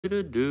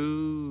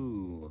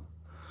Do.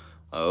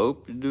 I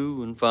hope you're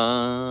doing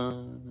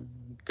fine,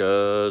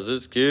 'cause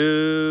it's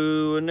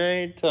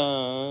Q&A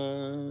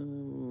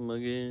time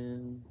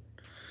again.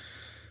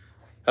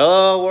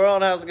 Hello,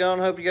 world. How's it going?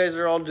 Hope you guys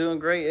are all doing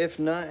great. If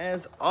not,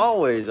 as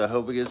always, I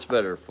hope it gets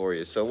better for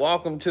you. So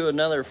welcome to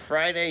another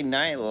Friday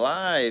Night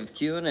Live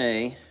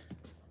Q&A,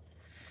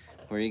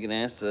 where you can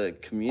ask the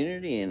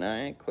community and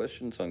I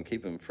questions on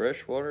keeping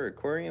freshwater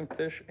aquarium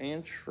fish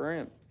and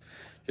shrimp.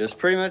 Just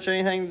pretty much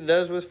anything that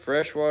does with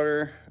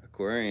freshwater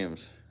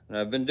aquariums. And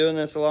I've been doing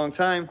this a long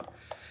time,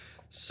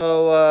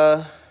 so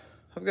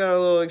I've got a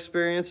little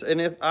experience.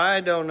 And if I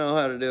don't know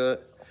how to do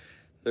it,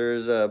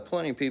 there's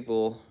plenty of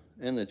people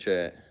in the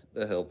chat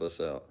to help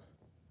us out.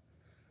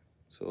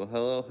 So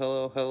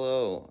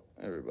hello,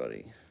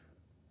 everybody.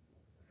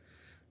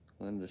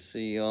 Glad to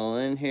see y'all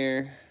in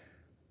here.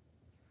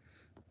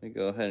 Let me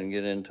go ahead and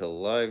get into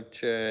live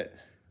chat.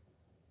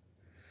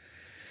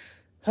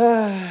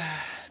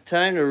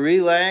 Time to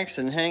relax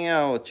and hang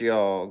out with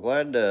y'all.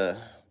 Glad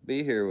to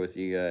be here with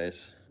you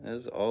guys,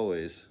 as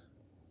always.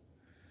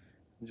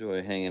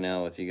 Enjoy hanging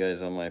out with you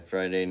guys on my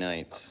Friday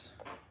nights.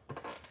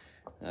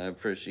 I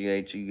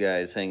appreciate you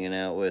guys hanging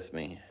out with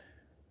me.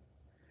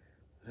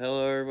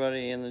 Hello,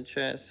 everybody in the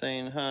chat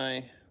saying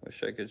hi.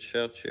 Wish I could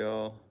shout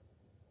y'all.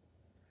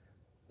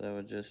 That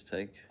would just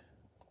take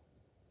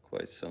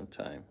quite some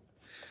time.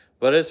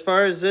 But as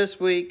far as this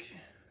week,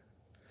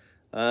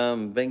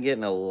 been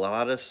getting a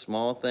lot of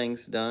small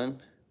things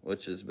done,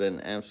 which has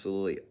been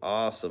absolutely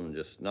awesome.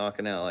 Just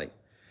knocking out, like,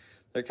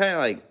 they're kind of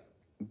like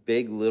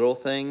big little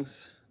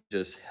things,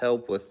 just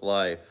help with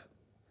life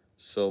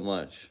so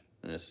much.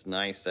 And it's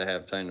nice to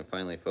have time to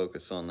finally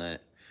focus on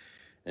that.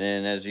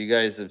 And as you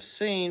guys have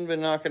seen,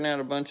 been knocking out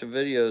a bunch of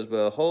videos,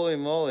 but holy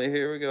moly,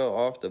 here we go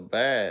off the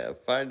bat, a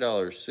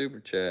 $5 super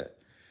chat.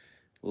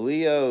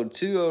 Leo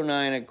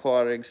 209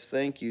 Aquatics,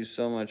 thank you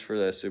so much for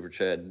that super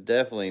chat.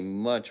 Definitely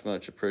much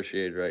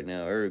appreciated right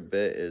now. Every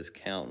bit is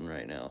counting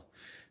right now.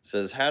 It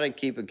says, how to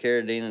keep a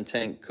Caridina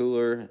tank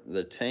cooler.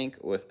 The tank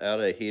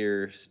without a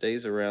heater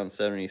stays around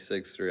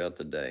 76 throughout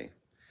the day.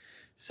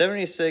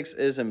 76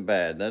 isn't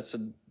bad. That's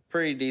a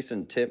pretty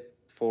decent tip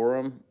for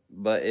them.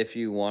 But if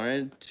you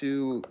wanted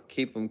to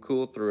keep them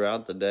cool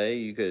throughout the day,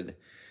 you could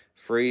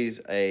freeze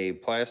a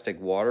plastic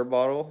water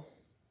bottle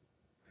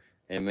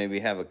and maybe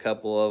have a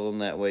couple of them.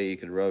 That way you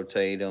could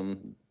rotate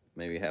them,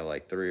 maybe have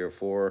like 3 or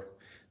 4.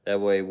 That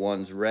way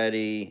one's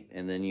ready,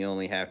 and then you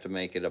only have to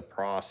make it a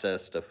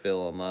process to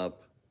fill them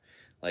up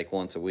like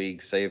once a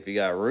week. Say if you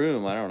got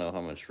room, I don't know how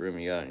much room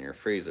you got in your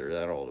freezer,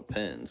 that all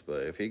depends.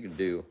 But if you could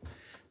do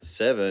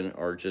 7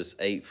 or just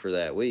 8 for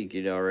that week,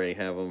 you'd already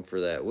have them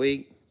for that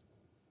week.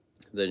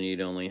 Then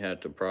you'd only have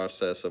to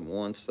process them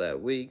once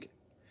that week.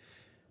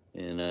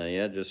 And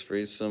yeah, just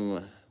freeze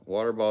some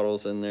water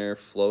bottles in there,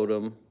 float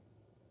them,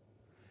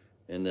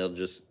 and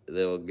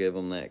they'll give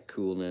them that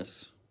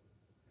coolness.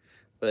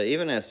 But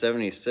even at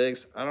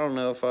 76, I don't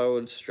know if I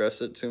would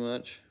stress it too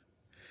much.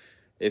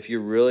 If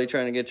you're really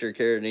trying to get your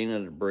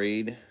Caridina to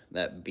breed,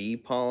 that bee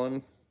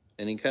pollen,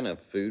 any kind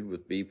of food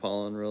with bee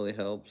pollen really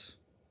helps.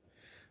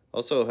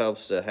 Also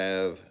helps to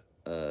have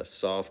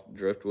soft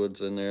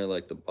driftwoods in there,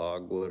 like the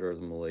bogwood or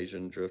the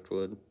Malaysian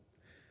driftwood.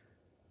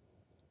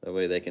 That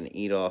way they can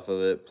eat off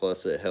of it,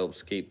 plus it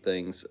helps keep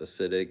things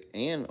acidic,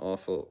 and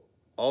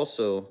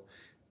also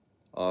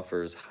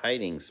offers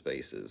hiding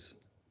spaces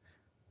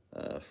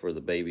for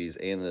the babies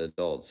and the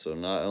adults. So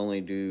not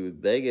only do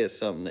they get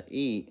something to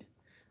eat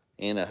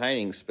and a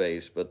hiding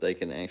space, but they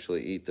can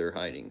actually eat their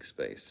hiding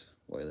space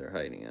while they're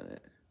hiding in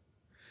it.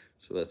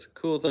 So that's a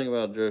cool thing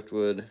about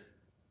driftwood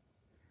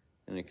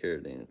and a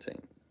Caridina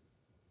tank.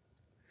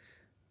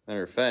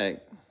 Matter of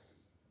fact,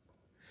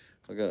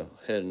 I'll go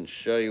ahead and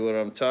show you what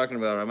I'm talking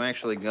about. I'm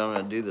actually going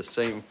to do the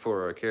same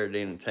for our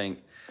Caridina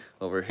tank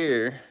over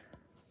here.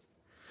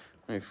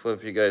 Let me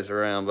flip you guys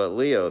around. But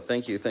Leo,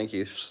 thank you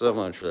so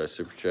much for that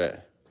super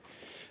chat.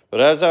 But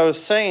as I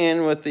was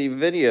saying with the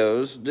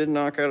videos, did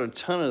knock out a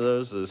ton of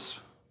those this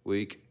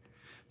week.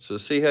 So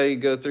see how you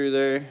go through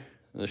there?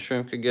 The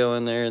shrimp could go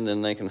in there and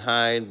then they can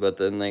hide, but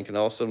then they can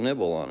also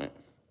nibble on it.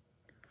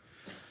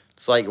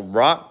 It's like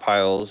rock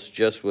piles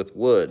just with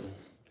wood.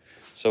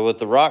 So with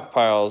the rock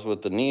piles,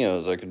 with the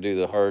Neos, I could do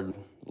the hard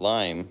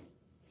lime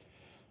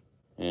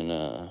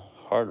and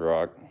hard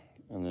rock.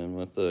 And then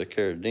with the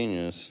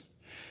Caridinas,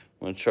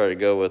 I'm going to try to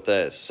go with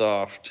that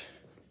soft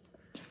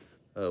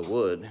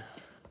wood.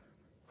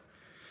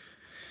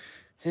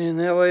 And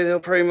that way they'll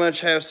pretty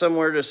much have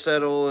somewhere to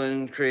settle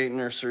and create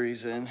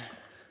nurseries in.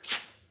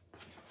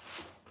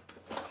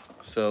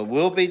 So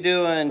we'll be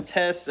doing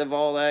tests of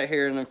all that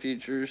here in the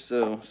future.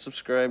 So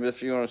subscribe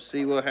if you want to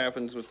see what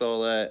happens with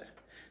all that.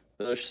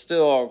 There's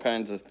still all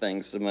kinds of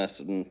things to mess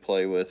and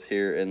play with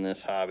here in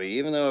this hobby.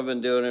 Even though I've been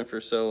doing it for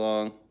so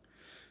long,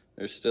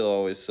 there's still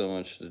always so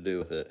much to do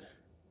with it.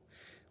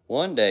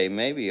 One day,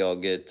 maybe I'll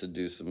get to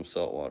do some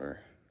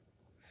saltwater.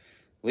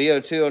 Leo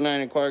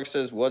 209 Aquatic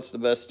says, what's the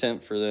best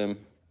temp for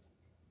them?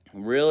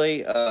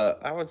 Really,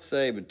 I would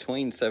say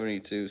between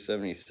 72,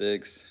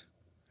 76.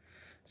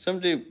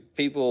 Some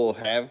people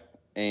have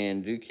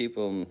and do keep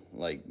them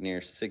like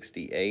near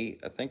 68.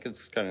 I think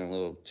it's kind of a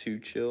little too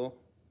chill,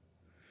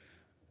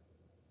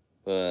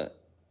 but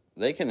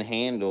they can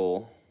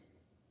handle.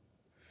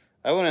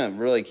 I wouldn't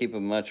really keep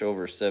them much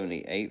over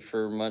 78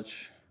 for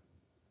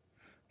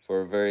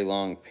a very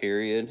long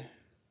period,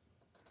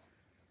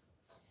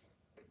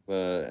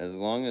 but as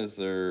long as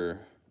they're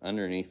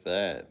underneath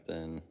that,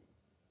 then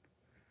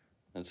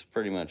that's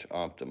pretty much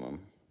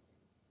optimum.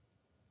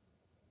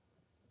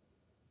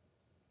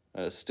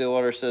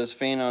 Stillwater says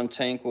fan on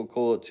tank will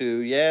cool it too.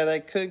 Yeah,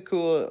 that could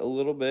cool it a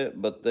little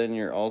bit, but then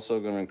you're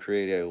also going to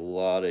create a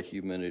lot of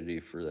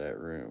humidity for that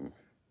room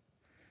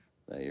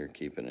that you're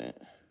keeping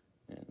it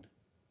in.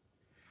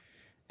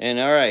 And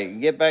all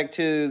right, get back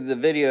to the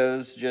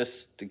videos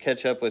just to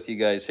catch up with you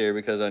guys here,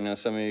 because I know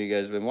some of you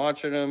guys have been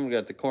watching them. We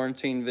got the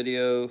quarantine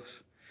videos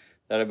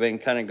that I've been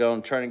kind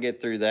of trying to get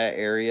through that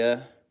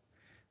area.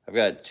 I've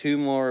got 2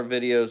 more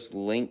videos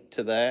linked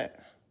to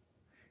that,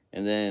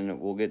 and then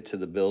we'll get to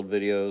the build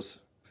videos.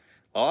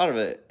 A lot of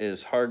it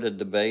is hard to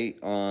debate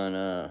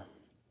on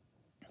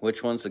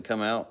which ones to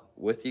come out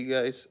with you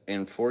guys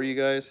and for you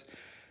guys.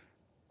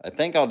 I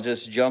think I'll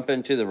just jump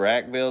into the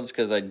rack builds,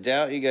 because I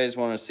doubt you guys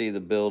want to see the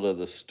build of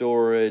the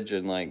storage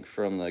and like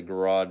from the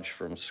garage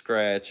from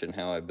scratch and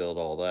how I build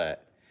all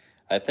that.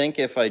 I think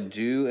if I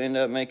do end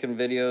up making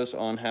videos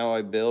on how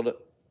I built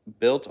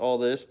all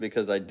this,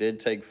 because I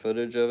did take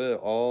footage of it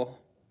all,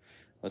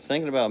 I was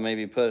thinking about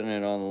maybe putting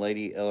it on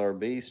Lady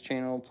LRB's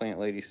channel, Plant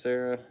Lady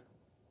Sarah.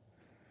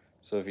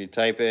 So if you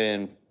type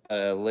in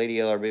Lady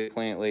LRB,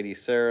 Plant Lady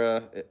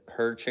Sarah,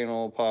 her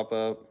channel will pop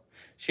up.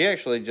 She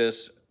actually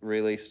just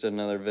released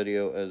another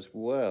video as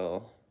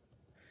well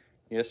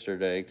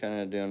yesterday, kind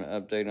of doing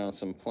an update on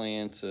some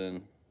plants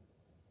and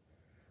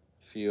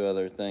a few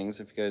other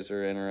things, if you guys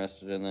are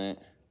interested in that.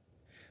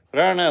 But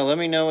I don't know, let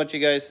me know what you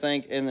guys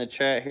think in the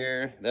chat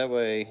here. That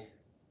way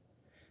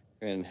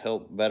I can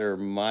help better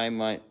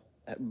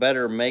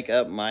make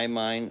up my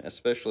mind,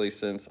 especially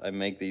since I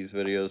make these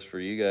videos for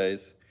you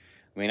guys.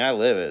 I mean, I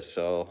live it,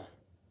 so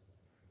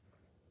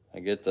I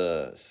get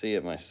to see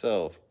it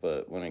myself,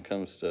 but when it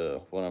comes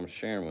to what I'm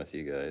sharing with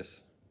you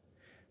guys,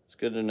 it's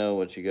good to know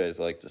what you guys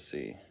like to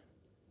see.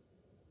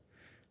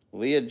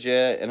 Leah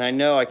Jet, and I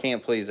know I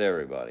can't please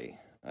everybody.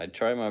 I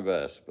try my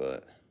best,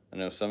 but I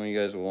know some of you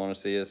guys will want to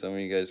see it, some of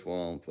you guys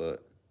won't,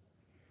 but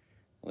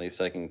at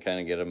least I can kind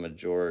of get a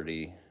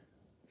majority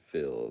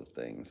feel of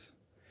things.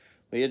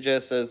 Leah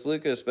Jet says,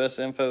 Lucas, best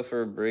info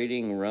for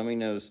breeding rummy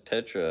nose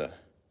tetra.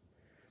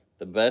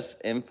 The best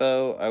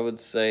info, I would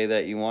say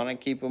that you want to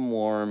keep them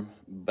warm.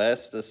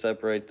 Best to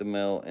separate the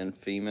male and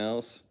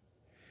females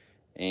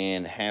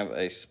and have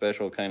a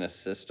special kind of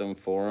system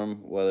for them,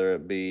 whether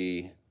it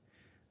be,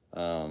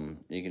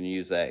 you can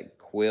use that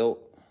quilt.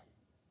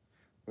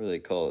 What do they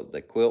call it?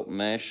 The quilt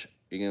mesh.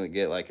 You can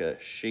get like a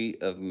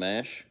sheet of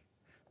mesh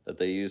that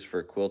they use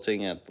for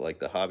quilting at like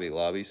the Hobby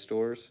Lobby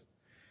stores.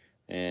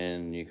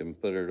 And you can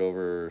put it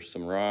over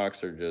some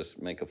rocks or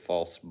just make a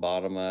false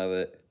bottom of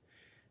it.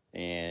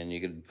 And you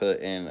could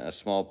put in a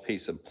small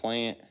piece of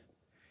plant,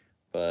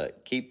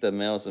 but keep the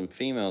males and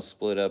females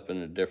split up in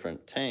a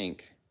different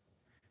tank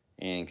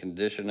and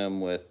condition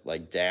them with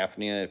like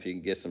Daphnia. If you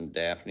can get some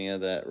Daphnia,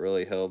 that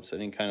really helps.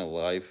 Any kind of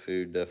live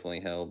food definitely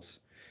helps.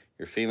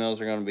 Your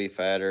females are going to be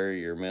fatter,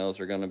 your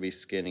males are going to be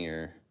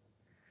skinnier.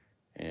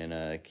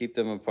 And keep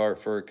them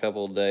apart for a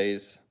couple of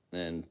days,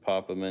 then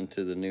pop them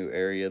into the new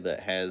area that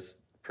has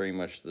pretty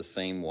much the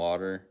same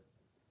water.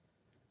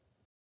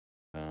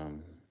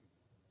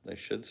 They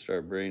should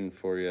start breeding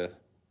for you.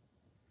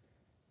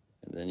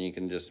 And then you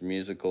can just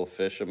musical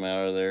fish them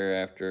out of there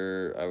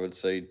after, I would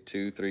say,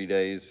 2-3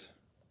 days.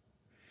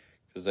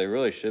 Because they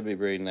really should be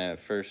breeding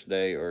that first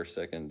day or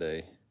second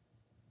day.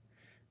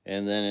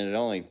 And then it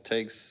only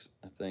takes,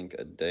 I think,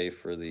 a day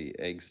for the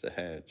eggs to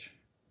hatch.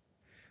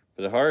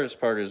 But the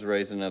hardest part is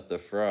raising up the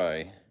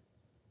fry.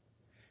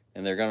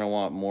 And they're going to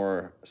want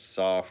more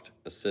soft,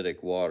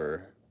 acidic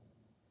water.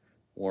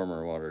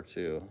 Warmer water,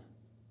 too.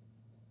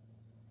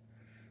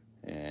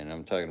 And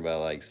I'm talking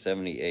about like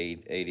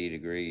 78, 80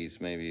 degrees,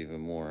 maybe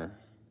even more.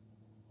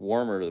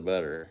 Warmer the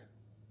better.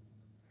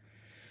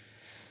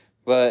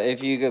 But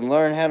if you can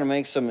learn how to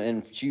make some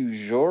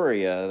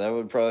infusoria, that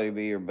would probably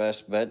be your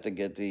best bet to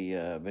get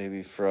the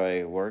baby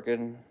fry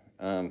working.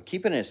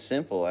 Keeping it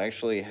simple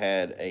actually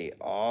had a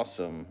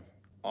awesome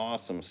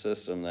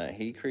system that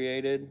he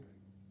created.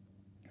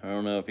 I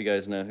don't know if you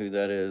guys know who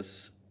that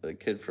is. A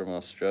kid from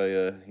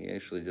Australia. He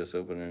actually just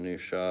opened a new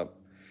shop.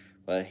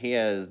 But he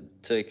has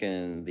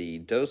taken the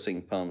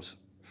dosing pumps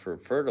for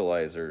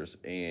fertilizers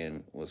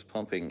and was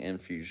pumping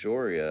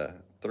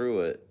infusoria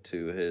through it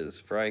to his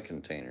fry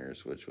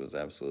containers, which was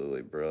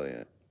absolutely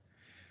brilliant.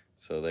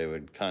 So they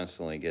would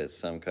constantly get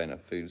some kind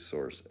of food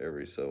source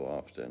every so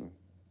often.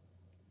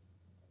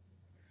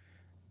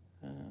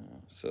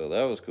 So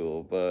that was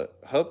cool, but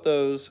hope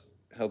those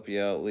help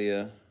you out,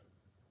 Leah.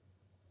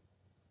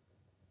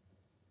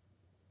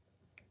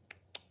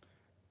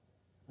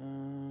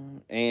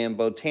 And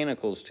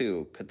botanicals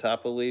too.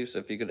 Catappa leaves,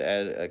 if you could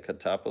add a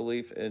catappa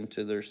leaf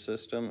into their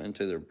system,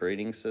 into their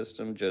breeding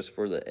system, just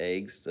for the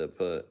eggs to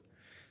put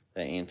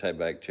the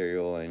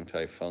antibacterial,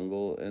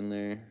 antifungal in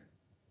there.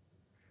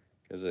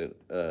 Because it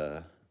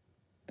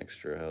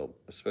extra help,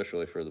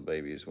 especially for the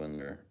babies when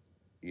they're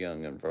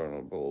young and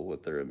vulnerable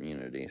with their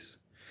immunities.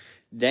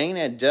 Dane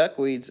at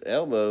Duckweed's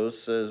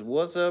Elbows says,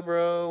 "What's up,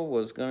 bro?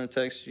 Was going to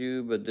text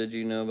you, but did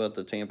you know about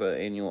the Tampa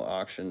annual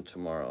auction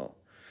tomorrow?"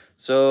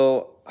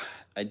 So,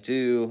 I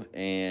do,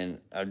 and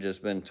I've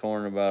just been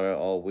torn about it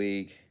all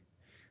week.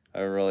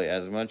 I really,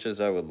 as much as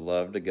I would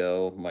love to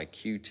go, my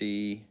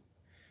QT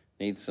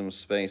needs some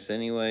space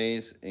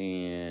anyways,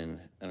 and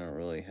I don't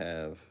really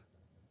have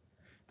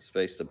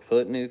space to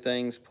put new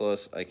things.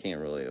 Plus, I can't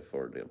really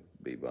afford to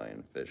be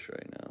buying fish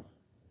right now,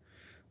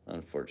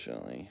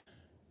 unfortunately.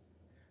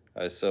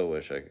 I so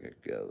wish I could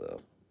go,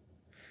 though.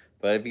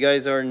 But if you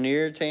guys are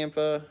near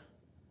Tampa,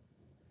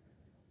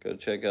 go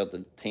check out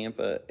the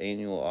Tampa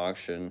annual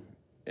auction.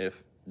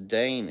 If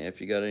Dane, if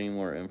you got any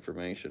more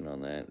information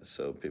on that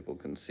so people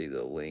can see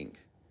the link,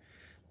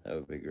 that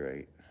would be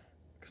great.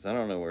 Because I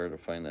don't know where to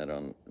find that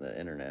on the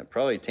internet.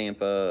 Probably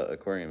Tampa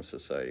Aquarium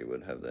Society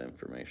would have that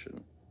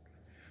information.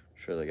 I'm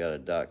sure they got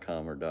a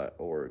 .com or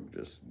 .org.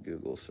 Just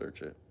Google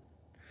search it.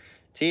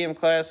 TM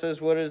Class says,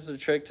 "What is the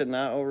trick to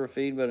not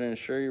overfeed but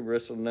ensure your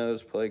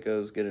bristlenose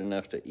plecos get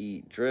enough to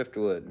eat?"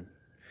 Driftwood.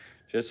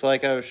 Just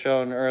like I was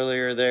showing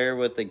earlier there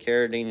with the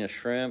Caridina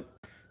shrimp,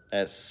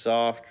 that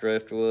soft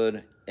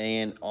driftwood,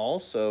 and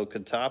also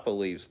catappa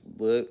leaves,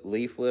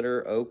 leaf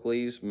litter, oak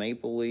leaves,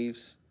 maple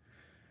leaves.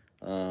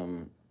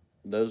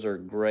 Those are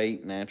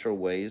great natural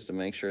ways to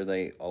make sure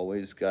they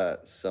always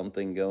got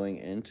something going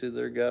into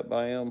their gut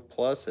biome.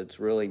 Plus, it's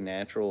really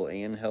natural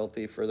and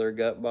healthy for their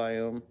gut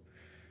biome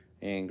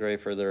and great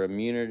for their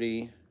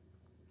immunity.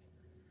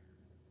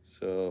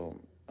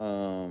 So,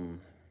 that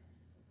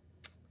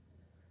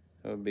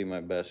would be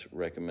my best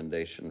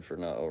recommendation for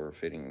not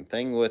overfeeding. The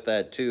thing with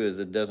that, too, is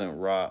it doesn't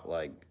rot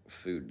like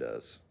food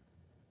does.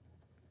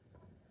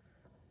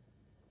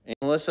 And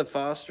Melissa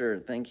Foster,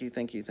 thank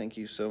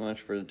you so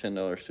much for the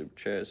 $10 super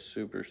chat.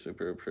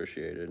 Super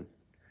appreciated.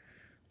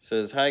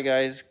 Says, "Hi,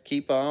 guys.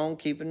 Keep on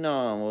keeping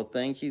on." Well,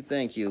 thank you.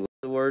 The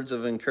words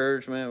of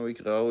encouragement, we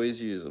could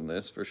always use them,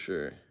 that's for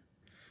sure.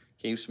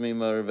 Keeps me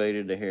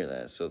motivated to hear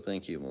that, so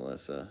thank you,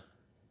 Melissa.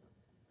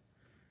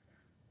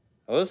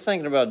 I was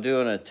thinking about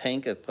doing a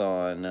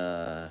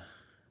tankathon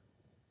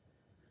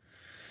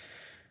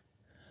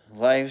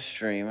live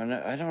stream. And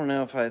I don't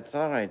know if I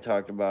thought I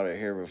talked about it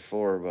here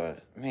before,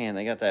 but man,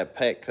 they got that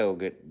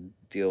Petco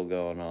deal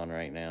going on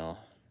right now.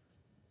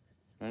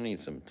 I need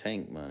some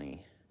tank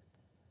money.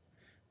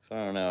 So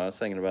I don't know. I was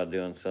thinking about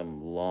doing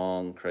some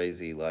long,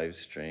 crazy live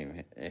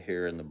stream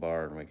here in the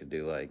barn. We could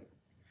do like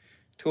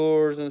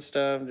tours and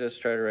stuff,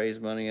 just try to raise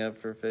money up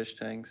for fish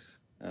tanks.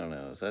 I don't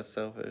know. Is that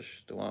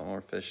selfish to want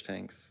more fish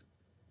tanks?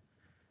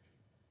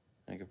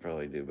 I could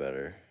probably do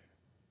better.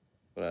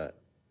 But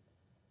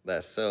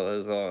that sell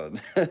is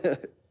on.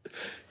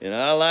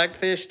 I like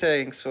fish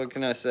tanks. What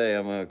can I say?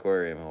 I'm an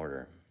aquarium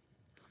hoarder.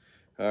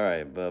 All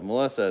right, but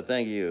Melissa,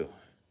 thank you.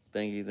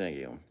 Thank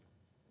you.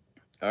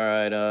 All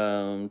right,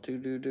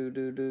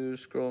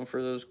 scrolling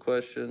for those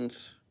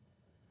questions.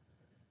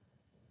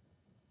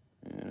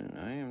 And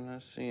I am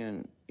not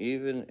seeing,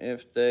 even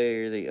if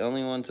they're the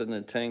only ones in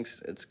the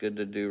tanks, it's good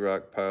to do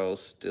rock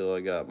piles. Still, I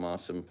got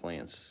moss and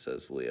plants,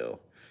 says Leo.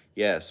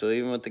 Yeah, so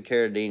even with the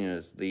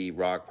Caridinas, the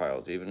rock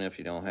piles, even if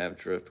you don't have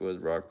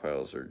driftwood, rock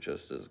piles are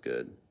just as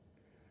good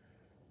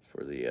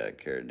for the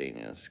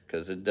Caridinas,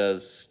 because it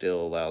does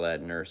still allow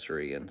that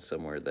nursery in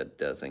somewhere that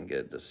doesn't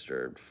get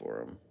disturbed for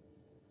them.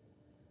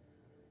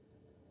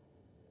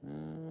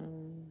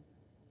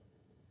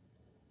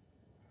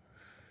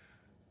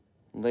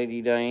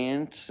 Lady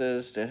Diane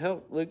says, "To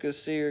help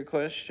Lucas see your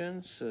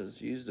questions,"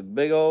 says, "use the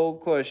big old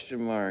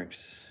question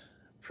marks."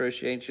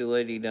 Appreciate you,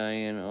 Lady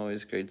Diane.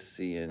 Always great to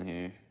see you in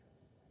here.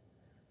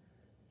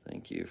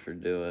 Thank you for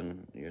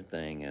doing your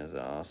thing as an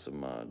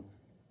awesome mod.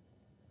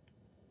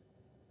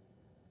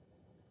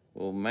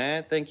 Well,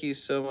 Matt, thank you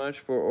so much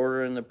for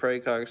ordering the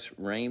Pracox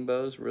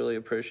rainbows. Really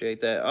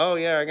appreciate that. Oh,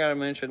 yeah, I got to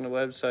mention the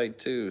website,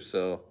 too,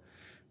 so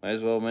might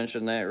as well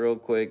mention that real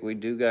quick. We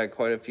do got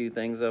quite a few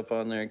things up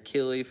on there.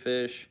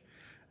 Killifish.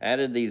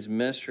 Added these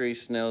mystery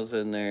snails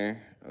in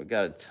there. We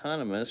got a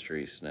ton of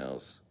mystery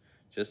snails.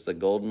 Just the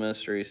gold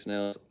mystery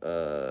snails.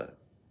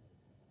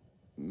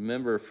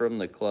 Member from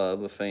the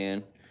club, a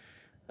fan,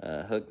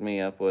 hooked me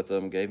up with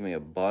them, gave me a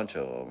bunch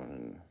of them,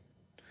 and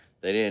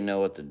they didn't know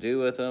what to do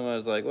with them. I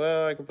was like,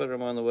 well, I can put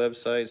them on the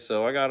website.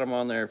 So I got them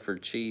on there for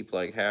cheap,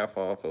 like half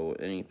off of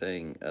any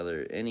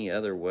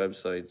other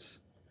websites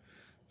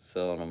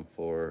selling them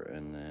for.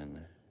 And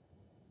then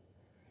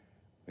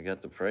we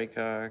got the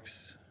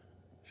Pracox,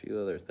 a few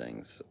other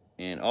things.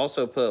 And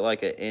also put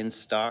like an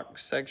in-stock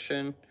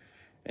section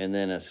and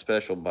then a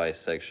special buy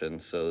section.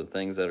 So the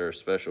things that are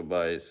special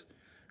buys,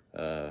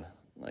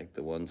 like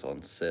the ones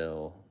on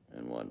sale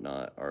and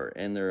whatnot, are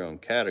in their own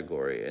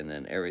category. And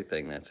then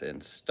everything that's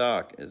in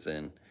stock is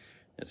in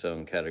its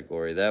own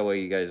category. That way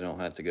you guys don't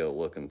have to go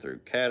looking through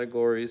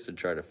categories to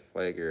try to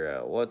figure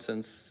out what's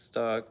in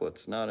stock,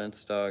 what's not in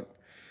stock.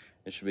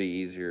 It should be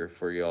easier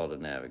for y'all to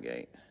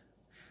navigate.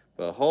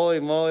 But holy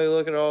moly,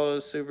 look at all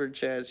those super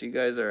chats. You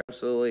guys are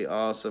absolutely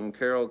awesome.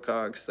 Carol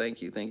Cox,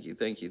 thank you, thank you,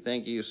 thank you,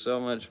 thank you so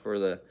much for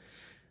the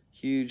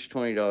huge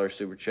 $20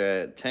 super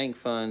chat. Tank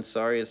Fun,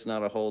 sorry it's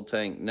not a whole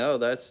tank. No,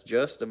 that's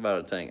just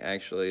about a tank.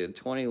 Actually, a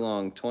 20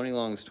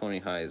 longs, 20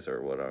 highs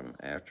are what I'm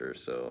after.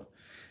 So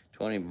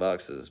 20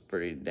 bucks is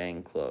pretty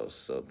dang close.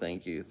 So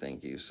thank you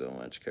so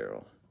much,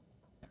 Carol.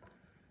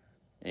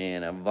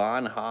 And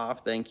Vaughn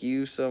Hoff, thank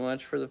you so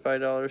much for the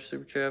 $5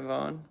 super chat,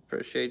 Vaughn.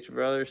 Appreciate you,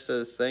 brother.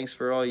 Says, thanks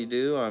for all you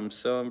do. I'm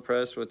so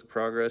impressed with the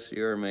progress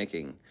you are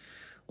making.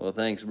 Well,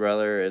 thanks,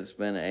 brother. It's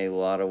been a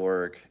lot of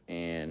work,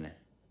 and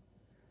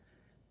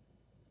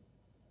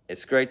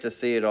it's great to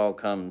see it all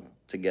come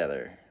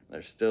together.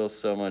 There's still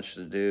so much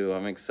to do.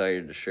 I'm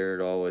excited to share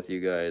it all with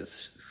you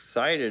guys.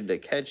 Excited to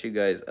catch you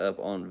guys up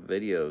on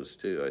videos,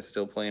 too. I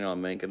still plan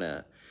on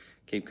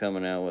keep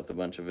coming out with a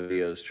bunch of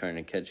videos trying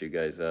to catch you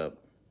guys up.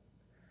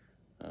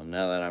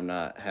 Now that I'm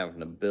not having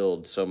to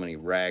build so many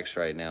racks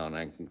right now and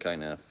I can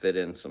kind of fit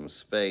in some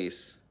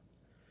space,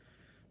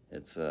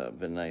 it's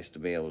been nice to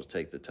be able to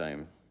take the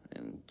time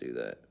and do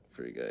that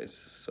for you guys.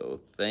 So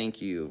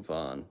thank you,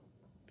 Vaughn.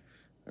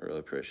 I really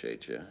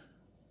appreciate you.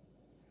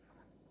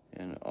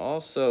 And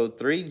also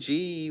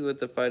 3G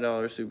with the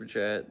 $5 super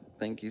chat.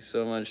 Thank you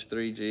so much,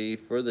 3G,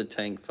 for the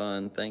tank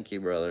fun. Thank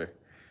you, brother.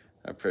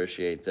 I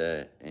appreciate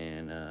that,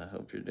 and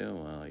hope you're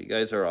doing well. You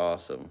guys are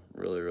awesome.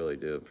 Really, really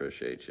do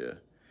appreciate you.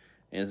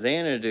 And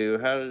Xanadu,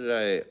 how did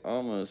I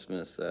almost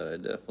miss that? I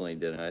definitely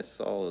didn't. I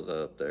saw it was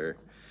up there.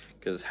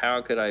 Because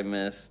how could I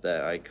miss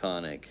that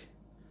iconic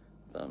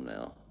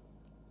thumbnail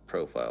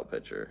profile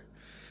picture?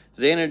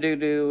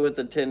 Xanadu with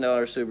the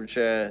 $10 super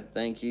chat.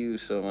 Thank you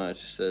so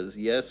much. Says,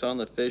 yes, on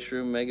the Fish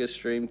Room Mega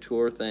Stream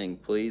Tour thing,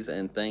 please,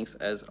 and thanks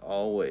as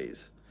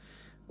always.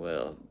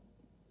 Well,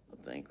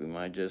 I think we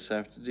might just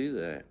have to do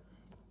that.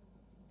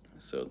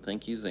 So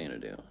thank you,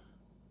 Xanadu.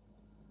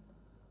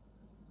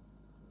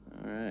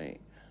 All right.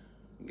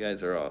 You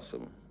guys are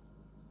awesome.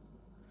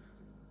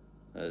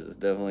 That is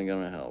definitely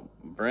going to help.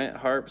 Brent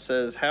Harp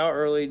says, how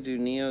early do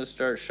Neos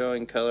start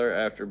showing color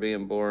after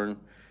being born?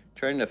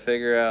 Trying to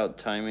figure out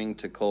timing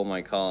to cull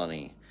my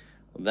colony.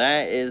 Well,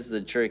 that is the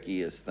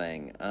trickiest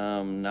thing.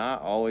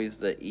 Not always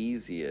the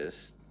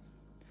easiest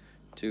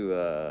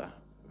to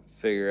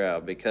figure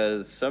out,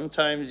 because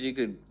sometimes you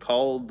could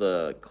cull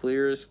the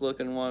clearest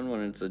looking one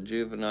when it's a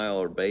juvenile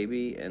or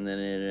baby, and then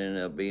it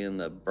ended up being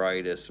the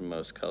brightest and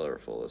most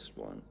colorfulest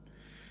one.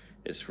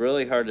 It's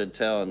really hard to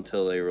tell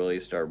until they really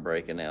start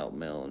breaking out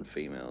male and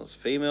females.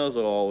 Females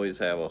will always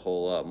have a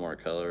whole lot more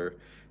color,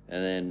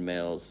 and then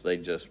males, they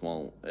just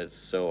won't. It's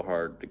so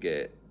hard to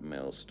get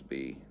males to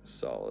be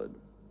solid.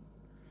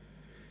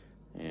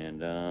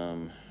 And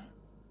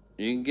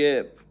you can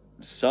get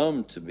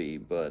some to be,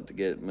 but to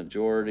get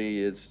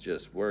majority, it's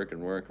just work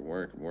and work and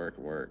work and work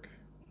and work.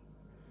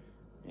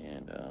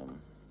 And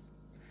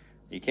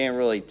you can't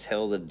really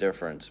tell the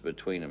difference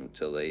between them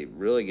until they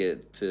really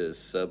get to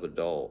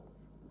sub-adult,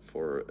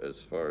 for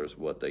as far as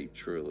what they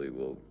truly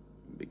will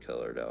be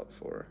colored out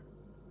for.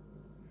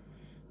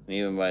 And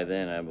even by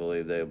then, I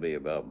believe they'll be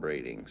about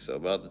breeding. So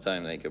about the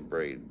time they could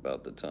breed,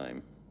 about the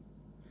time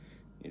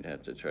you'd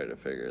have to try to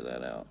figure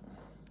that out.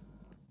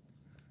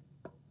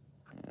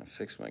 I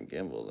fixed my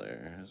gimbal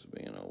there. It's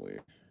being all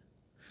weird.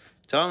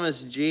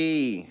 Thomas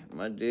G,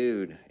 my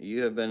dude,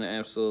 you have been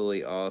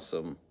absolutely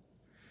awesome.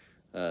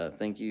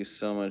 Thank you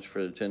so much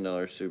for the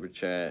 $10 super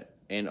chat.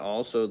 And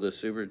also the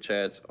super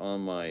chats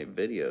on my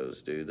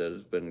videos, dude. That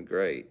has been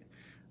great.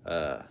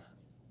 Glad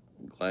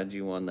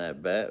you won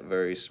that bet.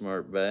 Very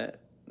smart bet.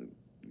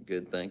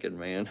 Good thinking,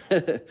 man.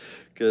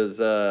 Because,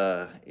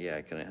 yeah,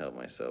 I couldn't help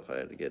myself. I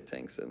had to get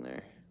tanks in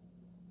there.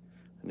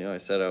 I knew I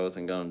said I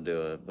wasn't going to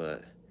do it,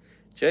 but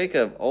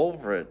Jacob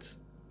Olvritz,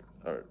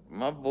 or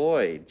my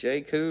boy,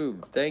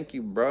 Jacob, thank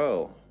you,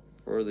 bro,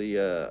 for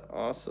the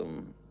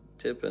awesome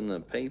tip in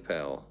the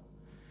PayPal.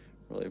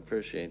 Really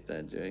appreciate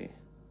that, Jay.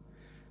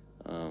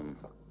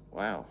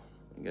 Wow,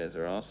 you guys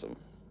are awesome.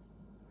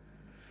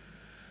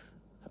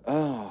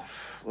 Oh,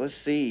 let's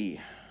see.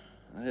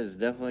 That is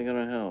definitely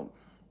going to help.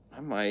 I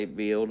might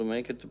be able to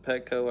make it to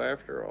Petco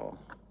after all.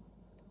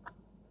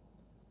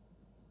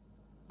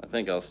 I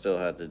think I'll still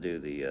have to do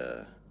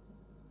the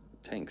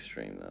tank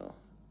stream, though.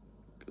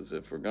 Because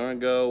if we're going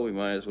to go, we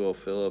might as well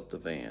fill up the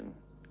van.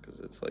 Because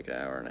it's like an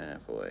hour and a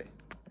half away.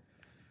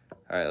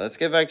 All right, let's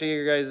get back to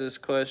your guys'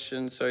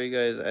 questions. Sorry, you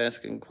guys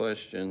asking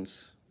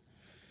questions.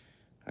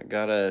 I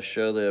gotta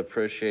show the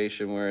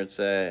appreciation where it's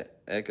at.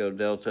 Echo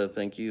Delta,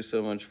 thank you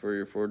so much for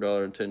your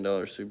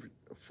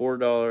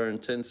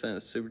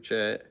 $4.10 super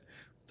chat.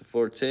 The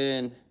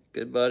 410,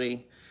 good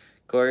buddy.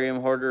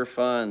 Aquarium Hoarder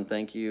Fun,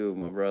 thank you,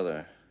 my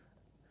brother.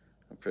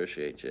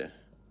 Appreciate you.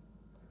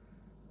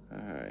 All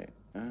right.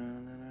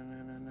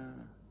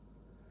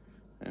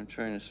 I'm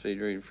trying to speed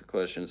read for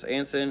questions.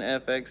 Anson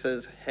FX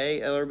says,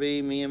 hey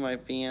LRB, me and my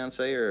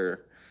fiance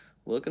are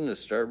Looking to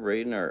start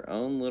breeding our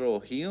own little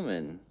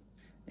human.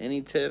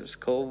 Any tips?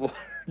 Cold water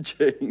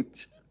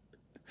change.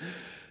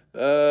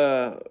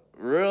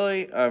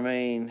 Really? I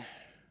mean,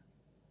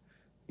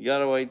 you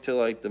gotta wait till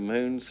like the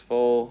moon's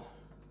full.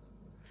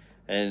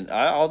 And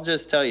I'll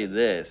just tell you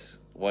this: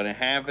 when it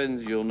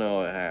happens, you'll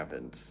know it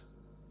happens.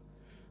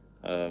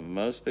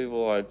 Most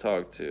people I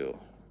talk to,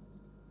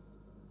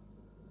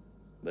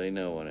 they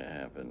know when it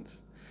happens.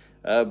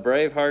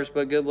 Brave Hearts,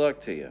 but good luck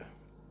to you.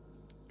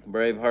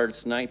 Brave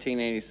Hearts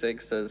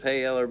 1986 says,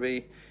 "Hey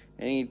LRB,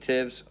 any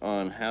tips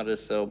on how to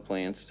sell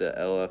plants to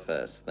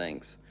LFS?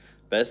 Thanks.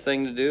 Best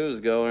thing to do is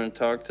go in and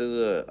talk to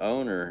the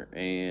owner,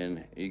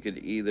 and you could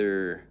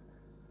either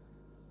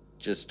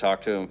just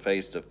talk to him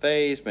face to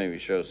face, maybe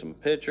show some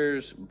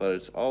pictures, but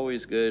it's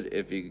always good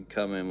if you could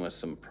come in with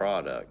some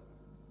product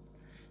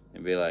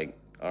and be like,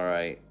 all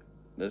right,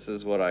 this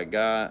is what I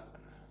got.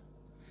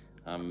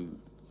 I'm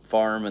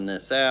farming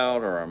this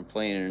out, or I'm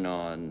planning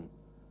on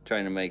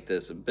trying to make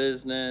this a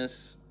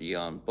business. Are you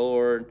on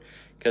board?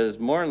 Because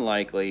more than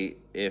likely,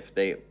 if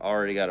they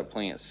already got a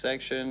plant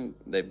section,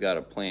 they've got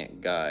a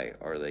plant guy,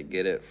 or they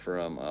get it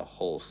from a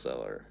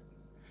wholesaler.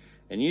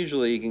 And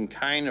usually you can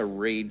kind of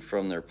read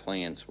from their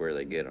plants where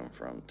they get them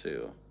from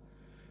too.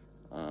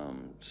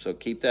 So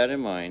keep that in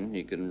mind.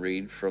 You can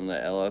read from the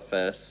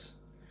LFS,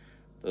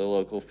 the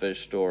local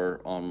fish store,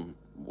 on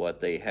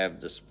what they have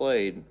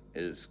displayed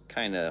is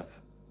kind of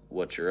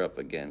what you're up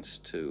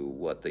against to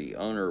what the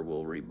owner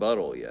will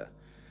rebuttal you.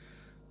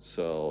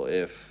 So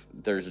if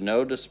there's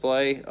no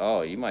display,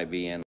 oh, you might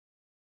be in,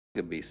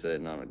 could be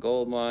sitting on a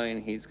gold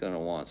mine. He's going to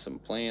want some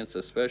plants,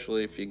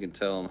 especially if you can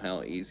tell him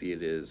how easy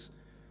it is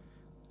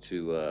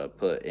to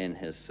put in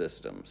his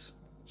systems.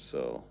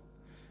 So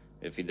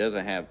if he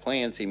doesn't have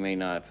plants, he may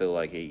not feel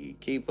like he can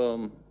keep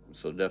them.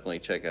 So definitely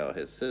check out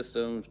his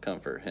systems,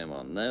 comfort him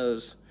on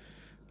those.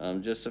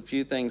 Just a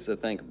few things to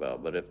think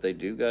about. But if they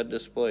do got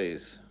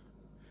displays,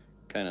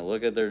 kind of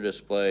look at their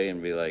display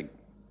and be like,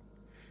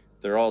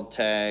 they're all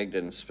tagged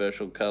and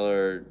special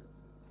colored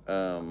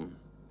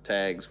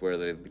tags where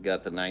they've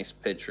got the nice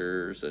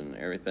pictures and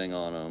everything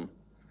on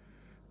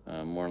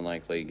them. More than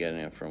likely getting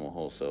it from a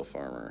wholesale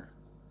farmer.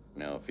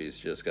 Now, if he's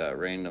just got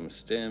random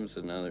stems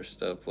and other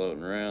stuff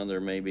floating around,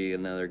 there may be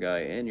another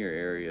guy in your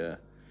area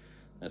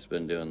that's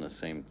been doing the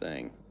same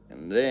thing.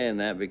 And then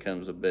that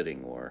becomes a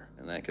bidding war,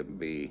 and that could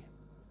be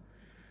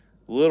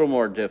a little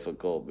more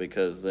difficult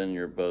because then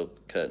you're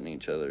both cutting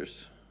each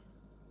other's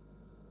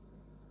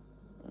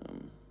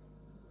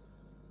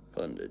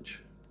fundage.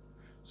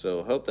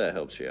 So hope that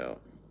helps you out.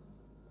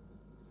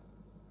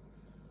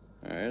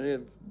 All right, I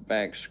have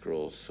back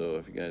scrolls, so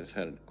if you guys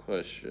had a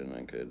question,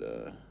 I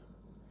could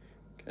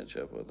catch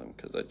up with them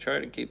because I try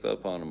to keep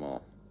up on them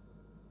all.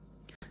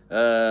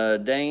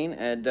 Dane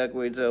at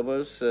Duckweed's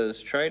Elbows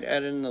says, tried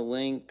adding the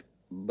link,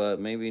 but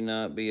maybe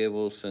not be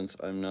able since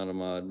I'm not a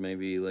mod.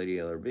 Maybe Lady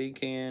LRB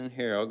can.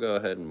 Here, I'll go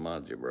ahead and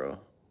mod you, bro.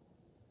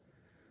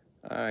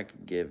 I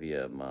could give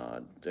you a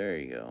mod. There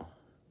you go.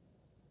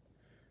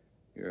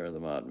 You're the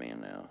mod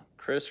man now.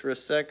 Chris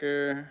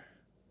Resecker,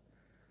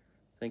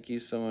 thank you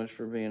so much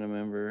for being a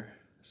member.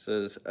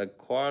 Says,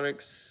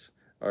 aquatics,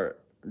 or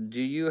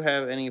do you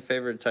have any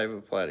favorite type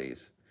of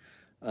platies?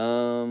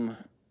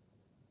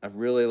 I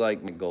really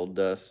like my gold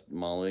dust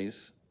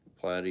mollies,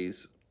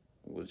 platies,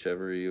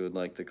 whichever you would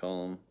like to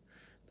call them.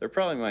 They're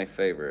probably my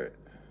favorite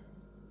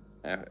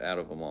out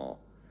of them all.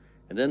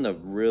 And then the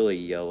really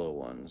yellow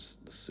ones,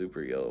 the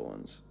super yellow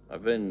ones.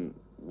 I've been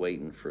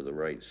waiting for the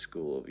right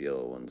school of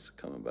yellow ones to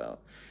come about.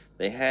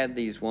 They had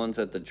these ones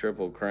at the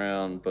Triple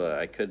Crown, but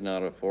I could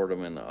not afford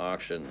them in the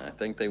auction. I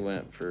think they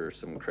went for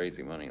some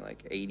crazy money,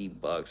 like 80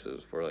 bucks. It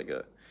was for like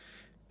a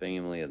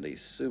family of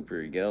these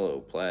super yellow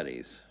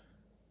platies.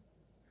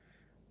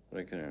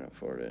 But I couldn't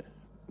afford it.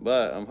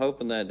 But I'm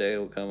hoping that day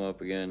will come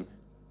up again.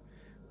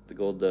 The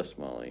gold dust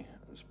molly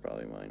is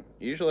probably mine.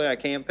 Usually I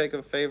can't pick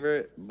a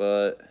favorite,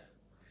 but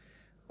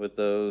with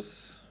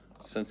those,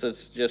 since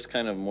it's just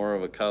kind of more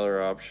of a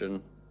color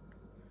option,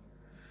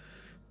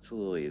 it's a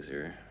little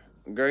easier.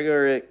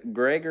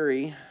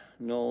 Gregory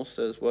Knoll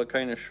says, what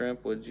kind of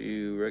shrimp would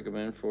you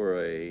recommend for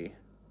a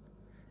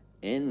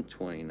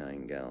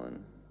N29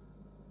 gallon?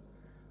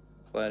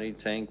 Platy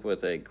tank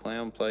with a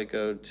clown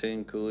pleco,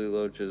 10 coolie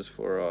loaches,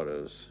 4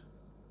 autos.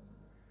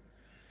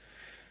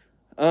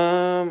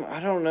 I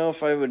don't know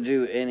if I would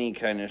do any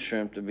kind of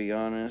shrimp, to be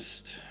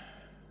honest.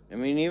 I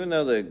mean, even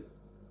though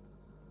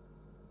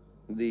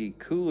the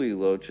coolie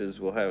loaches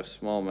will have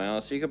small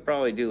mouths, you could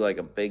probably do like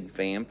a big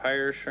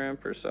vampire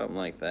shrimp or something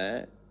like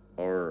that.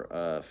 Or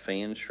a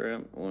fan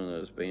shrimp, one of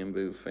those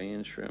bamboo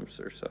fan shrimps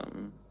or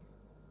something.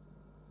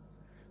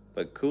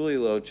 But coolie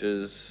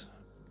loaches,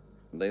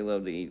 they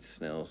love to eat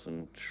snails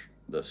and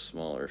the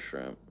smaller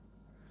shrimp.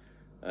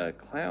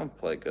 Clown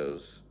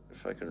plecos,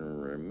 if I can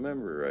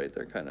remember right,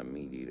 they're kind of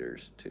meat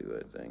eaters too,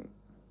 I think.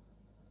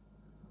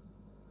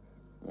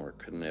 More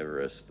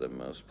carnivorous than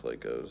most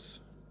plecos.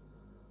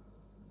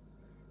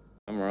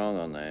 If I'm wrong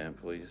on that,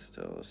 please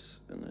tell us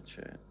in the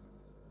chat.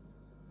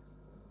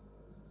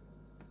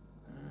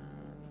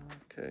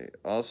 Okay.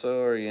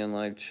 Also, are you in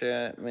live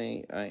chat,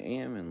 mate? I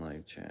am in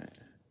live chat.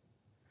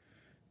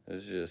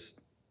 It's just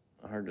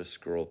hard to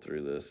scroll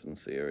through this and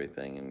see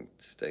everything and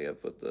stay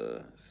up with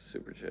the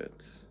super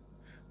chats.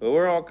 But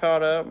we're all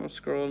caught up. I'm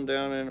scrolling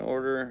down in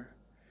order,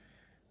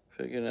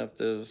 picking up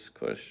those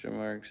question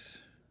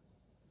marks.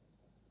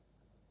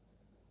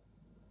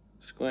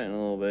 Squinting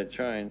a little bit,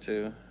 trying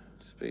to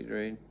speed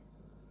read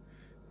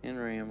and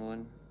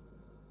rambling.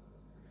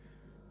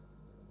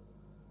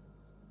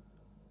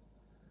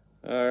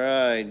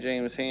 Alright,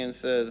 James Hand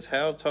says,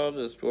 how tall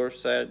does Dwarf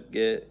Sat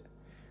get?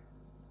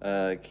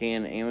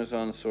 Can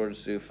Amazon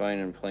swords do fine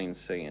in plain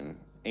sand?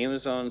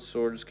 Amazon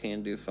swords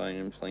can do fine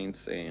in plain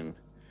sand.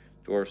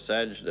 Dwarf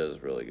Sag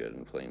does really good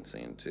in plain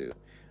sand too.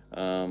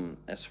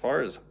 As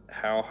far as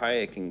how high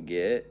it can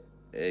get,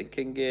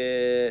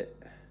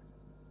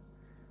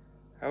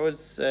 I would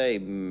say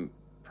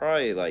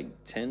probably like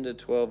 10 to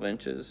 12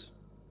 inches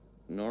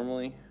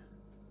normally.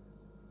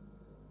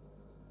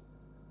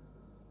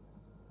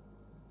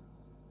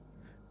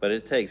 But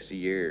it takes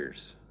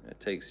years. It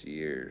takes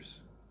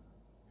years.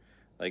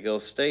 Like, it'll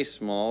stay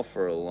small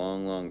for a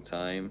long, long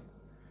time.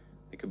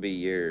 It could be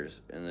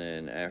years, and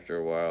then after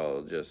a while,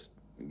 it'll just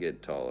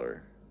get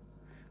taller.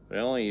 But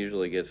it only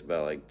usually gets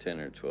about like 10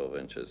 or 12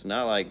 inches.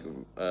 Not like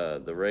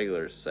the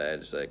regular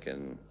sage that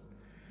can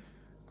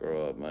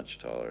grow up much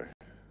taller.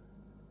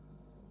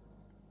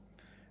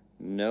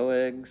 No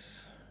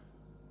eggs.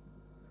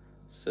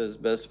 Says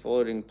best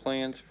floating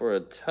plants for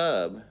a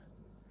tub.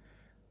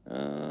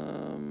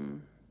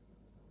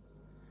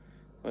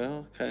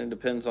 Well, kind of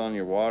depends on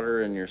your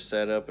water and your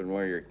setup and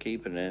where you're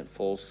keeping it.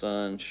 Full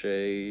sun,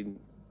 shade.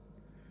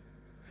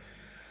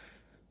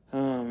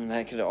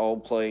 That could all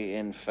play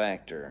in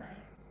factor.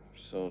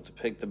 So to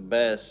pick the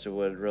best, you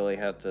would really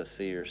have to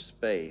see your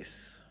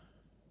space.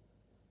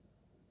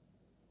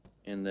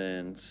 And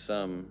then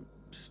some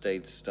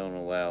states don't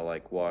allow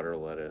like water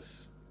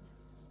lettuce.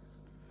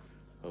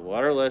 But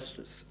water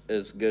lettuce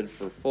is good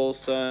for full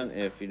sun.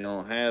 If you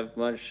don't have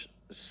much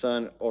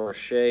sun or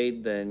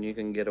shade, then you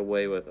can get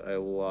away with a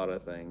lot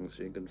of things.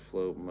 You can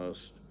float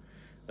most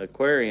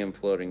aquarium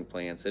floating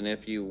plants. And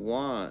if you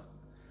want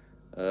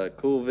a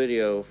cool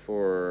video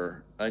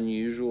for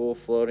unusual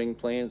floating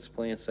plants,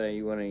 plants that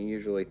you wouldn't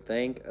usually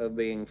think of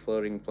being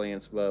floating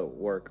plants but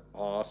work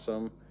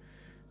awesome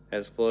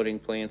as floating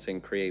plants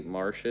and create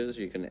marshes,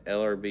 you can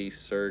LRB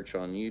search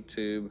on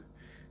YouTube,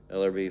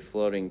 LRB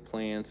floating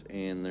plants,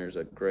 and there's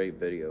a great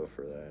video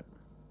for that.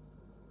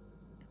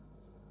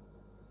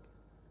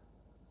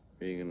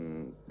 You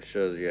can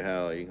shows you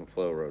how you can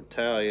float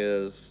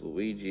Rotalias,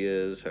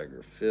 Luigias,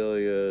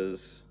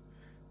 Hygrophilias,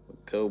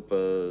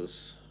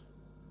 Copas,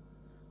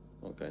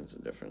 all kinds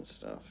of different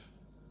stuff.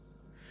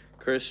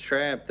 Chris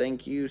Trapp,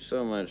 thank you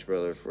so much,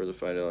 brother, for the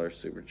 $5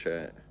 super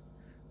chat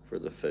for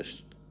the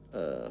fish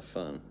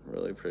fun.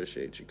 Really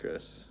appreciate you,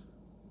 Chris.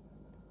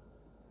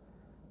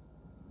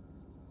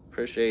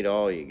 Appreciate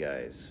all you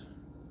guys,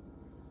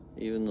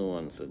 even the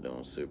ones that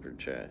don't super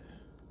chat.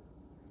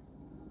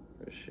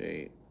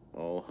 Appreciate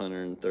all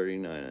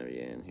 139 of you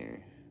in here.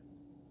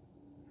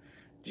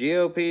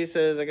 GOP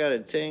says, I got a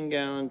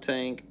 10-gallon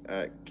tank.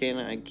 Can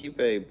I keep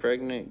a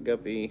pregnant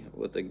guppy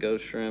with a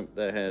ghost shrimp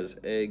that has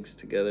eggs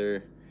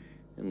together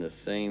in the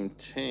same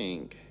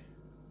tank?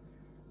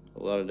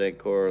 A lot of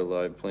decor,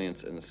 live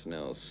plants, and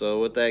snails.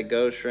 So with that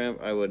ghost shrimp,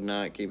 I would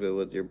not keep it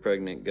with your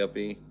pregnant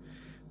guppy,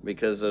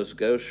 because those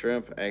ghost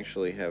shrimp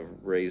actually have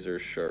razor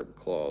sharp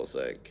claws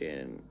that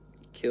can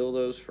kill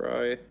those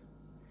fry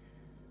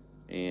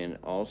and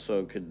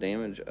also could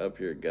damage up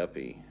your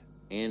guppy,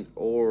 and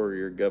or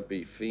your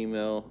guppy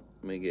female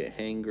may get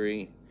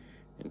hangry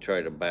and try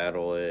to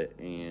battle it,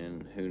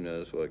 and who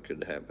knows what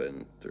could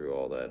happen through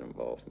all that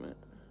involvement.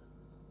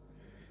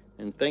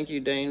 And thank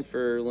you, Dane,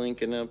 for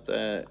linking up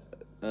that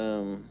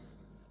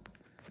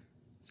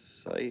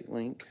site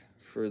link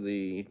for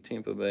the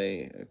Tampa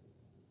Bay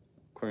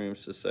Aquarium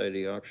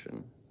Society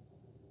auction.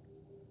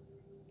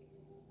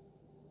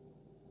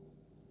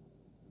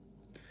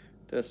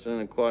 Destin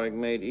Aquatic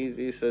Made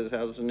Easy says,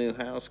 how's the new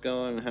house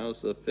going?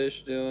 How's the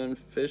fish doing?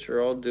 Fish are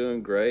all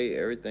doing great.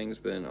 Everything's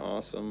been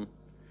awesome.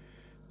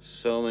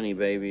 So many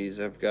babies.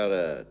 I've got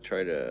to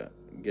try to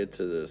get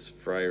to this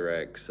fry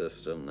rack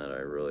system that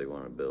I really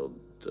want to build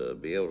to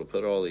be able to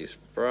put all these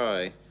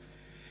fry,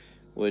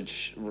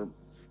 which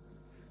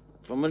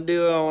if I'm going to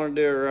do it, I want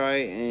to do it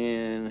right,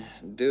 and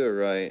do it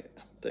right.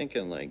 I'm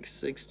thinking like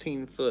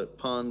 16-foot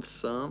pond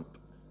sump.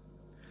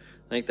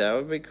 I think that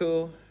would be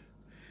cool.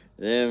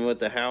 Then with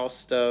the house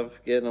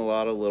stuff, getting a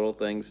lot of little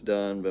things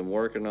done. Been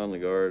working on the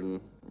garden.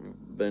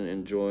 Been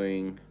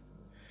enjoying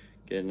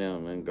getting out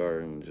in the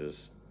garden.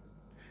 Just,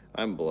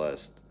 I'm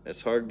blessed.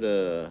 It's hard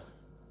to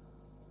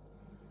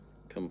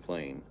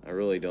complain. I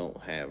really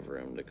don't have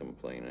room to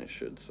complain, I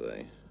should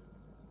say.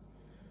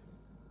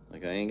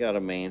 Like, I ain't got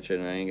a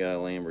mansion, I ain't got a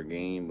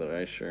Lamborghini, but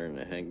I sure in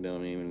the heck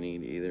don't even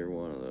need either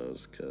one of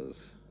those,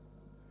 because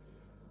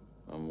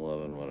I'm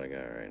loving what I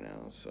got right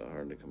now. So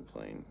hard to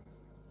complain.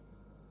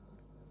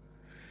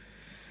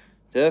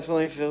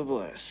 Definitely feel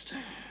blessed.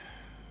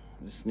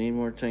 Just need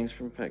more tanks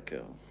from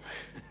Petco.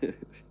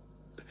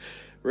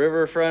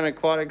 Riverfront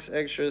Aquatics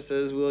Extra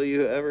says, will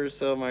you ever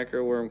sell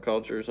microworm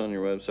cultures on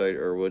your website,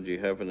 or would you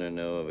happen to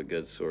know of a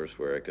good source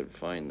where I could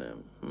find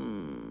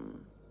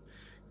them?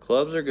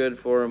 Clubs are good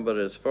for them, but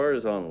as far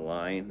as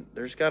online,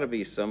 there's got to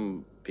be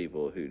some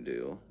people who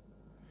do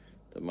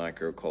the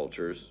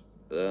microcultures.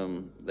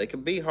 They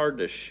can be hard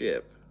to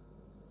ship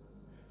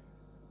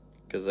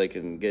because they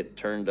can get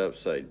turned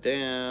upside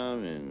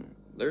down, and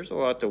there's a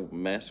lot to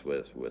mess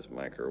with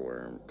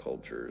microworm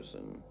cultures,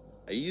 and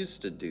I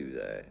used to do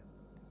that.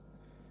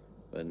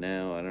 But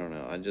now, I don't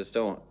know. I just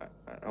don't.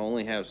 I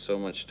only have so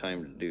much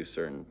time to do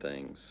certain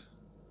things.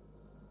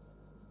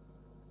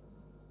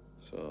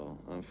 So,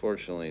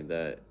 unfortunately,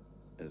 that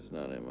is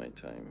not in my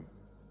time.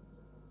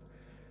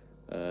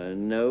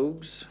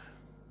 Nogs.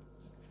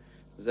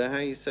 Is that how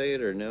you say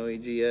it? Or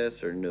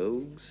no-EGS? Or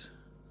Nogs?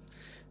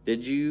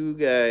 Did you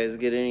guys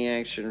get any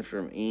action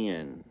from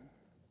Ian?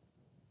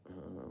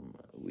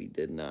 We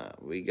did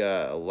not. We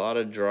got a lot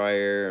of dry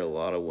air, a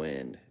lot of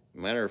wind.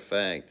 Matter of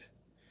fact,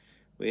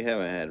 we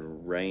haven't had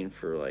rain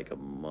for like a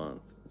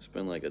month. It's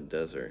been like a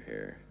desert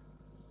here.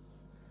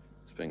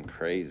 It's been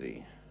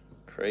crazy.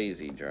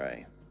 Crazy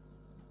dry.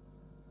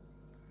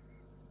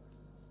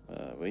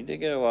 We did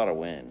get a lot of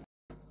wind.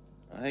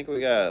 I think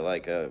we got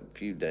like a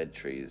few dead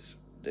trees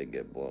did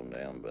get blown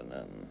down, but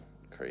nothing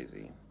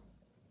crazy.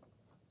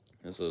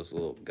 It's those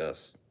little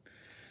gusts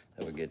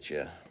that would get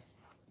you.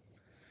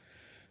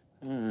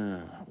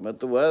 But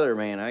the weather,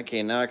 man, I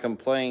cannot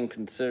complain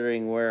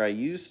considering where I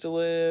used to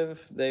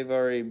live. They've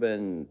already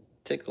been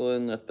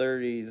tickling the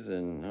 30s,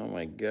 and oh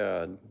my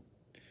God,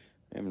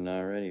 I'm not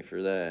ready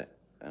for that.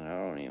 And I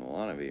don't even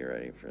want to be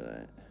ready for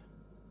that.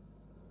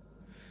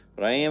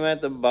 But I am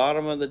at the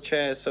bottom of the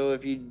chat, so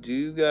if you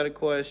do got a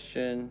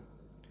question,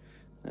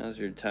 now's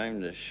your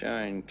time to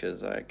shine,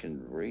 because I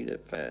can read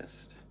it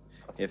fast.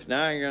 If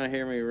not, you're going to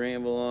hear me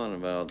ramble on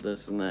about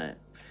this and that.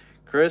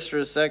 Chris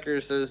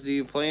Resecker says, do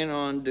you plan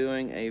on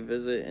doing a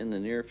visit in the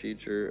near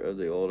future of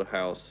the old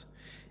house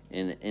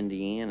in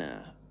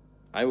Indiana?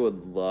 I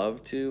would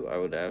love to. I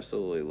would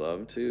absolutely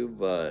love to,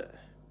 but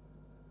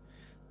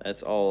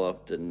that's all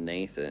up to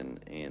Nathan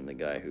and the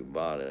guy who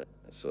bought it.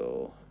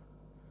 So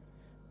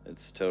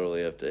it's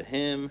totally up to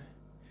him.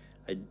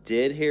 I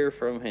did hear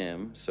from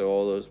him, so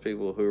all those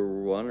people who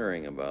were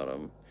wondering about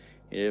him,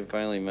 he did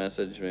finally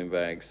message me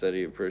back, said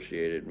he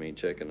appreciated me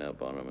checking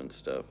up on him and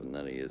stuff, and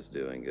that he is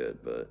doing good,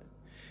 but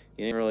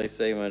he didn't really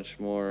say much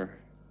more,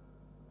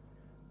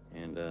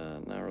 and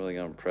not really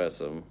gonna press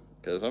him,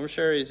 because I'm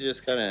sure he's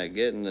just kind of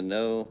getting to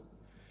know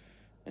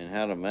and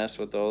how to mess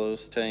with all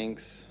those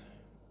tanks.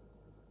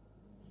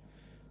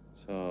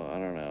 So I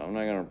don't know. I'm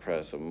not gonna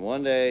press him.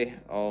 One day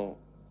I'll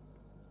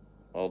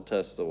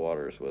test the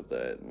waters with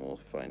that, and we'll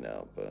find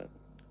out. But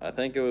I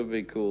think it would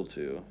be cool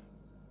too.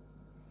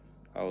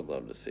 I would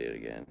love to see it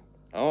again.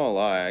 I won't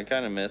lie. I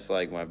kind of miss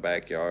like my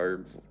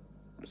backyard,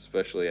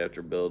 especially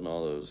after building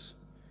all those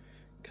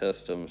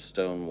custom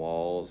stone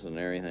walls and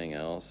everything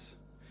else,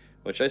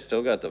 which I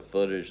still got the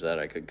footage that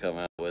I could come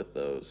out with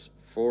those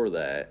for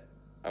that.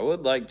 I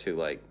would like to,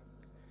 like,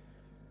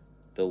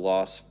 the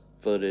lost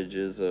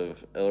footages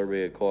of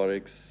LRB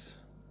Aquatics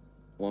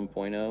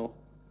 1.0.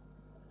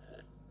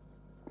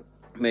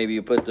 Maybe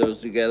you put those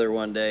together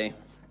one day.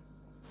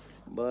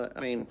 But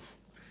I mean,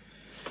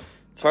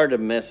 it's hard to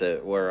miss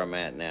it where I'm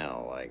at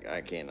now. Like,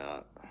 I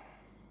cannot.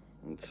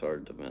 It's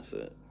hard to miss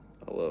it.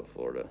 I love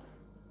Florida.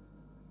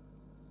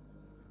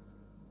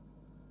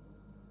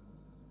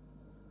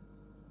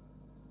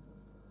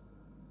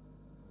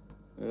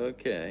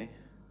 Okay.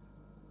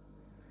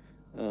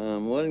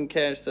 Wooden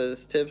Cash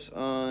says, tips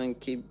on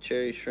keep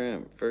cherry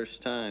shrimp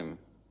first time.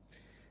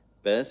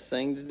 Best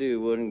thing to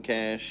do, Wooden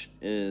Cash,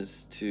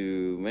 is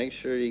to make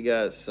sure you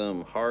got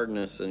some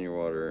hardness in your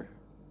water.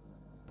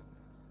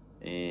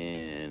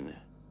 And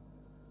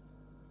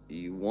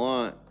you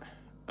want,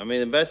 I mean,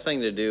 the best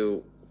thing to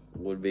do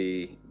would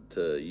be to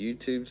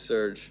YouTube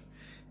search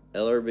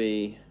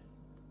LRB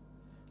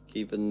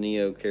keeping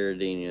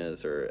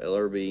neocaridinias, or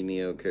LRB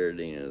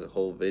neocaridinias. A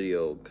whole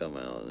video will come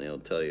out and it'll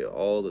tell you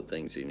all the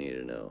things you need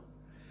to know.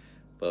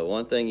 But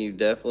one thing you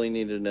definitely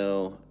need to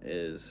know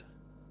is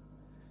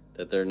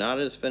that they're not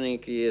as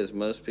finicky as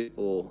most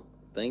people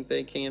think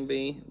they can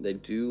be. They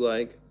do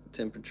like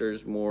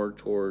temperatures more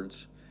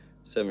towards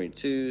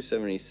 72,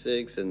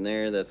 76, and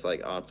there that's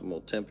like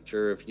optimal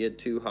temperature. If you get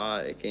too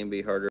hot, it can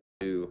be harder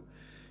to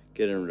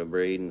get them to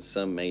breed, and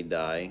some may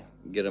die.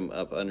 Get them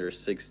up under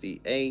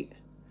 68,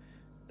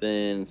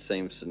 then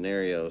same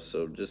scenario.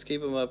 So just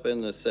keep them up in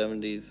the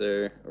 70s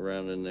there,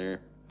 around in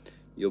there.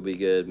 You'll be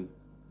good.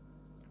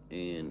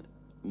 And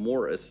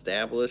more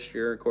established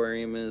your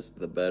aquarium is,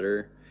 the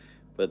better.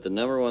 But the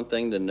number one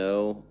thing to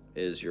know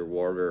is your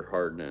water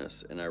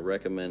hardness, and I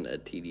recommend a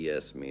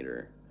TDS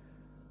meter.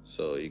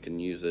 So you can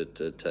use it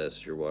to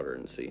test your water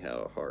and see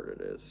how hard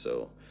it is.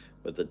 So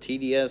with the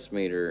TDS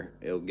meter,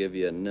 it'll give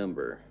you a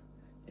number.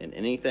 And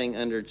anything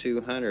under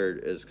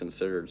 200 is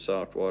considered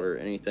soft water.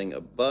 Anything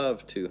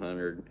above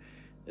 200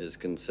 is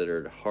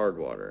considered hard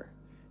water.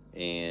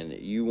 And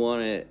you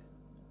want it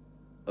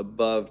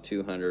above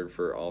 200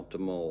 for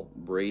optimal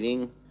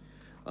breeding.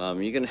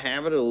 You can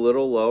have it a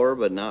little lower,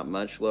 but not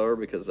much lower,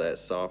 because that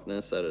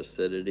softness, that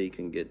acidity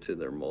can get to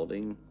their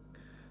molding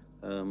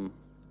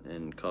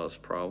and cause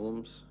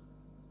problems.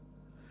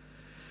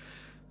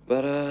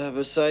 But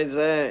besides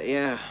that,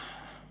 yeah.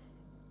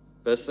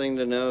 Best thing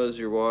to know is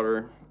your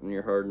water and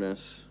your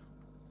hardness.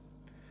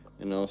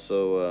 And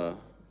also,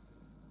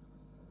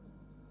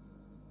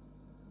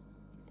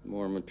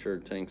 more mature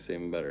tanks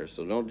even better.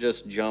 So don't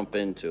just jump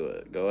into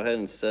it. Go ahead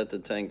and set the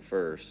tank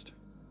first.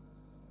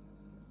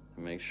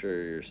 Make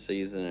sure you're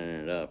seasoning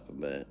it up a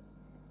bit.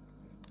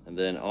 And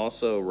then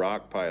also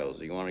rock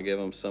piles. You want to give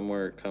them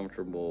somewhere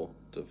comfortable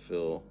to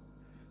feel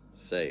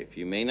safe.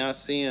 You may not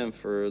see them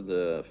for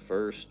the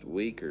first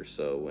week or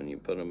so when you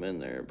put them in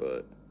there,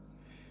 but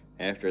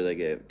after they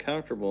get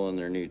comfortable in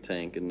their new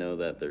tank and know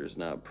that there's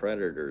not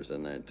predators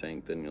in that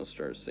tank, then you'll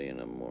start seeing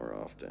them more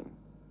often.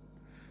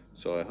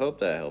 So I hope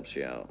that helps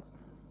you out.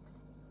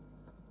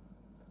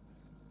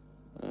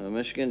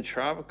 Michigan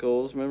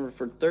Tropicals, member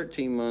for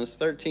 13 months.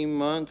 13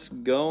 months,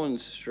 going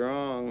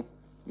strong.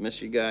 Miss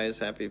you guys.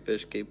 Happy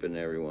fish keeping,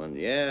 everyone.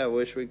 Yeah, I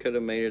wish we could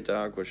have made it to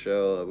Aqua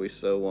Show. We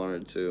so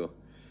wanted to.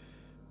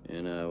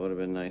 And it would have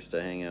been nice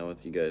to hang out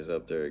with you guys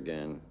up there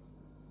again.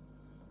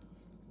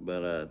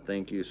 But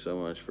thank you so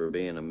much for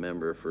being a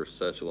member for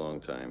such a long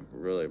time.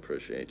 Really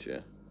appreciate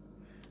you.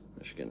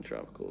 Michigan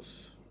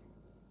Tropicals.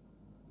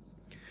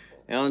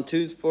 Alan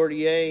Tooth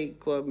 48,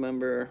 club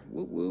member.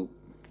 Whoop whoop.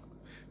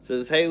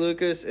 Says, hey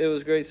Lucas, it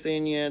was great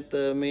seeing you at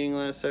the meeting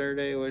last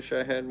Saturday. Wish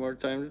I had more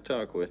time to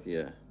talk with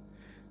you.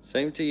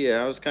 Same to you.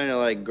 I was kind of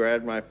like,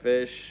 grabbed my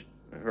fish,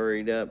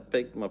 hurried up,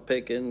 picked my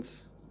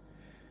pickings,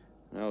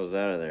 and I was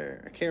out of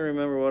there. I can't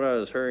remember what I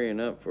was hurrying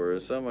up for. It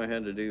was something I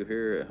had to do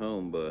here at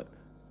home, but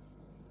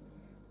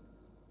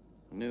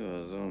I knew I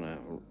was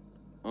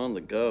on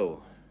the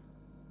go.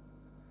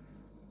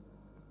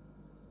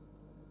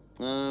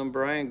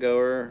 Brian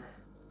Goer,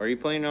 are you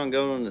planning on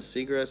going to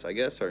Seagrass? I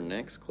guess our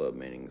next club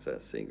meeting is at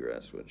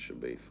Seagrass, which should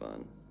be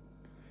fun.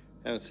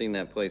 I haven't seen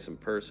that place in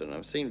person.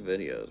 I've seen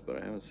videos, but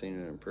I haven't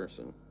seen it in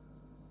person.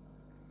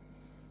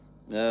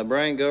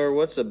 Brian Goer,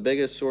 what's the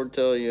biggest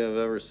swordtail you have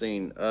ever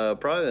seen?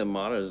 Probably the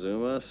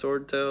Montezuma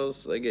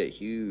swordtails. They get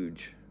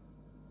huge.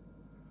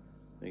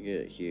 They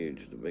get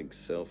huge. The big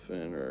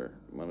sailfin or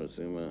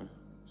Montezuma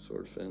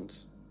sword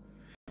fins.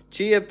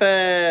 Chia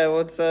Pet,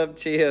 what's up,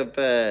 Chia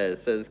Pet?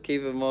 Says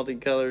keep a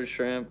multicolored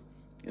shrimp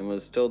and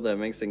was told that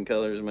mixing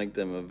colors make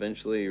them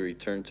eventually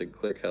return to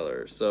clear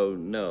color. So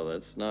no,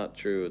 that's not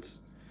true. It's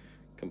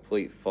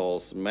complete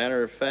false.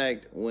 Matter of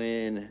fact,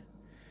 when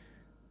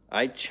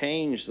I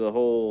changed the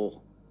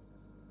whole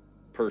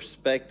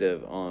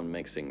perspective on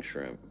mixing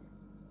shrimp,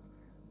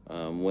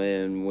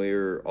 when we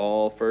were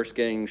all first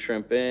getting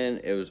shrimp in,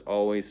 it was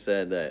always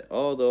said that,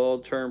 oh, they'll all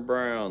turn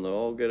brown, they'll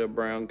all get a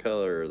brown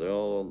color, they'll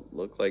all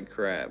look like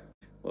crap.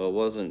 Well, it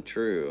wasn't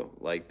true.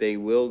 Like, they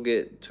will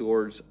get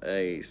towards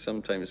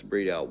sometimes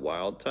breed out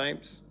wild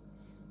types,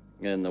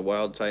 and the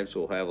wild types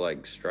will have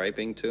like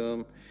striping to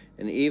them,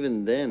 and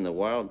even then the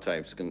wild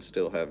types can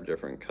still have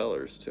different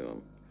colors to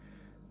them,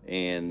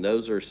 and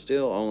those are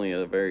still only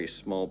a very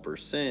small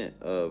percent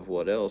of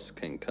what else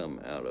can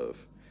come out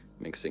of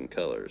mixing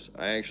colors.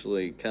 I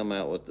actually come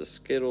out with the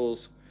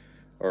Skittles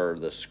or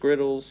the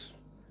Skrittles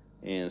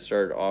and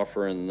started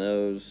offering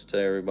those to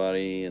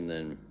everybody, and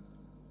then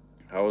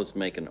I was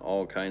making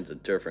all kinds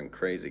of different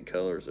crazy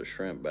colors of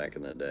shrimp back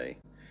in the day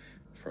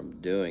from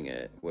doing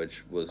it,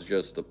 which was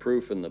just the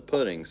proof in the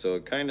pudding. So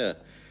it kind of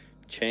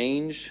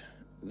changed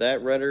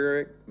that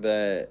rhetoric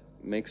that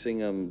mixing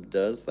them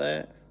does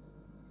that.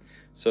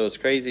 So it's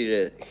crazy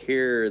to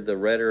hear the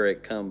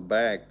rhetoric come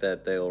back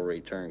that they'll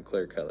return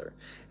clear color.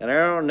 And I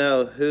don't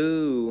know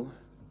who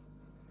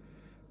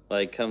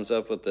like comes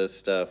up with this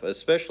stuff,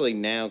 especially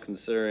now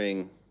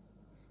considering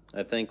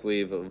I think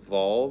we've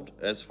evolved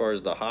as far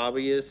as the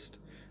hobbyists.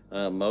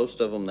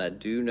 Most of them that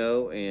do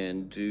know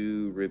and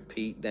do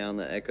repeat down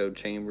the echo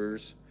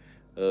chambers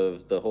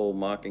of the whole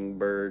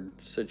mockingbird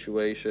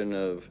situation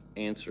of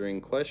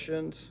answering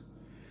questions,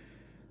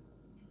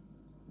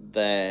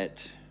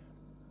 that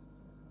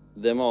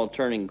them all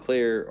turning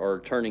clear or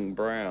turning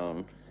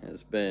brown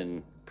has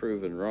been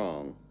proven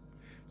wrong.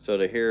 So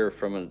to hear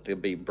from it to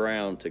be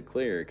brown to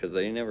clear, because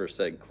they never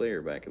said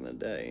clear back in the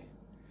day,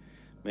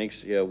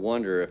 makes you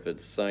wonder if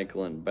it's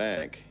cycling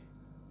back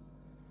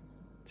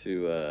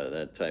to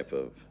that type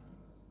of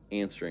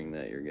answering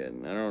that you're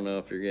getting. I don't know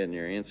if you're getting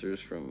your answers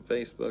from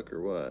Facebook or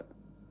what.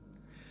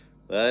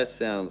 That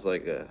sounds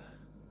like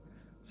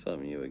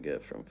something you would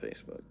get from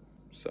Facebook.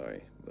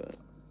 Sorry, but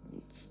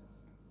it's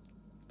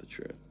the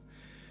truth.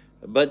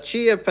 But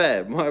Chia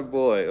Pet, my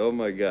boy, oh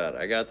my God,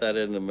 I got that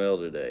in the mail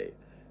today.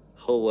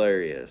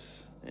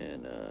 Hilarious.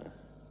 And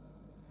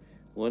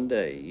one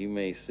day you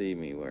may see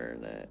me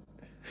wearing that.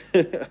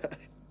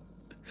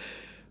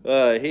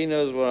 He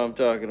knows what I'm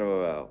talking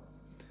about.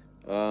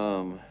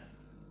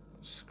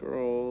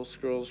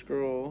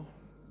 Scroll.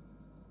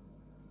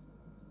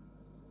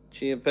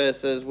 Chia Pet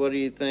says, what do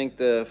you think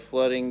the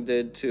flooding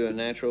did to a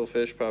natural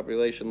fish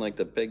population like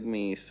the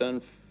pygmy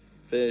sunfish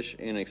fish,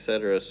 and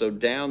etc. So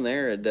down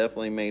there, it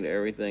definitely made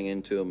everything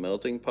into a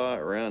melting pot.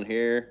 Around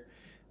here,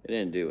 it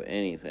didn't do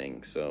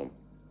anything. So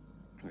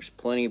there's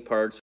plenty of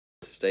parts of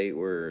the state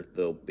where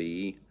they'll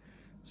be.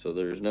 So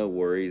there's no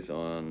worries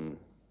on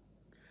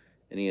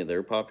any of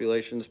their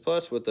populations.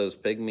 Plus, with those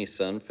pygmy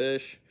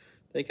sunfish,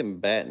 they can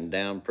batten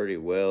down pretty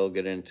well,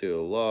 get into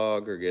a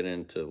log or get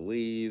into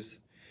leaves.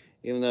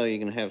 Even though you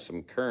can have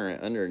some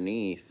current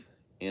underneath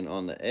and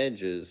on the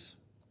edges,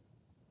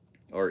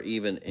 or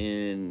even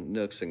in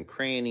nooks and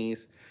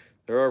crannies,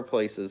 there are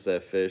places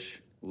that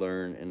fish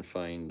learn and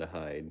find to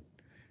hide.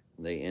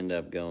 They end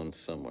up going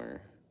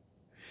somewhere.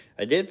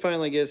 I did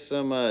finally get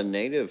some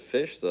native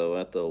fish, though,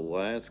 at the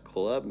last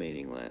club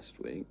meeting last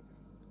week.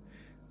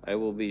 I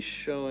will be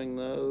showing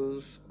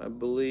those, I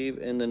believe,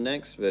 in the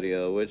next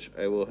video, which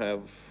I will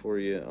have for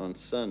you on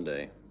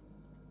Sunday.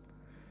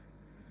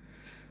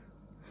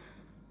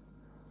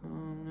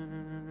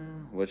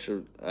 Which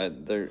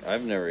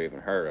I've never even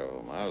heard of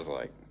them. I was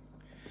like,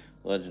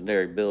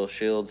 legendary Bill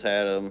Shields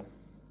had them.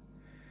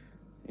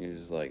 He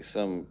was like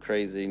some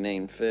crazy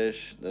named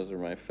fish. Those are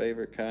my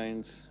favorite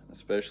kinds,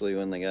 especially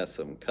when they got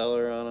some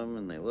color on them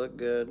and they look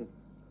good.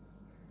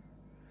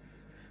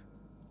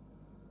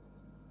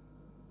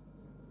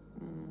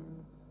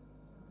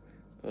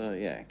 Well,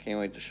 yeah, can't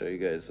wait to show you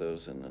guys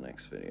those in the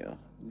next video.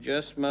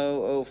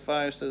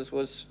 JustMo05 says,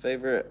 what's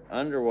favorite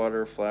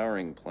underwater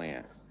flowering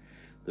plant?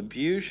 The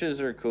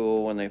buches are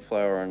cool when they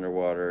flower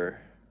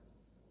underwater.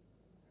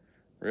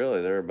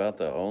 Really, they're about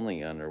the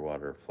only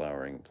underwater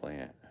flowering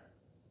plant.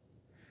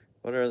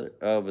 What are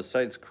oh,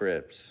 besides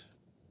crypts.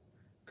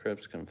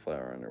 Crypts can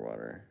flower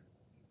underwater.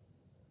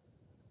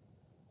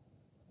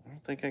 I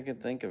don't think I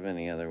could think of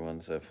any other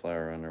ones that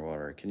flower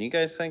underwater. Can you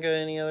guys think of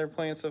any other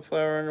plants that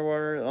flower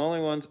underwater? The only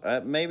ones,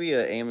 maybe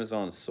an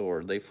Amazon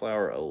sword. They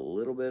flower a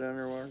little bit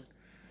underwater.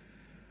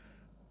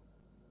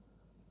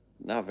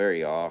 Not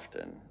very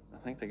often. I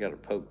think they got to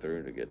poke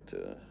through to get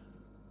to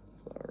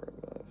flower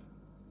above.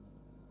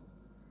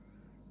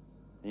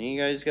 And you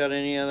guys got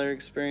any other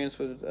experience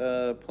with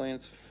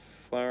plants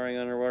flowering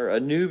underwater?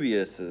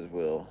 Anubias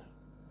will.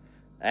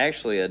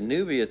 Actually,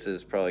 Anubias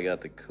has probably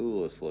got the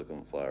coolest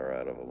looking flower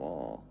out of them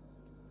all.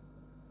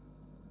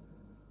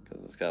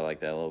 Because it's got like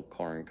that little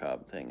corn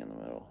cob thing in the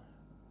middle.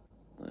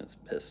 And it's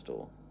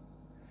pistil.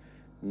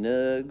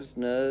 Nugs.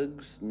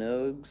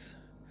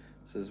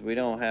 Says, we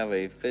don't have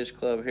a fish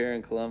club here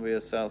in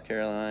Columbia, South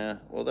Carolina.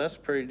 Well, that's a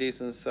pretty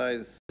decent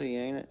sized city,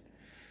 ain't it?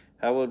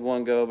 How would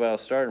one go about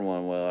starting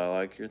one? Well, I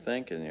like your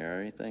thinking. You're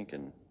already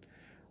thinking.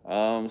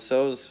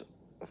 So as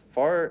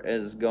far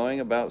as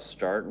going about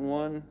starting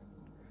one,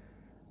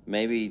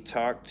 maybe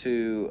talk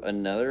to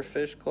another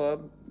fish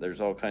club. There's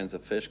all kinds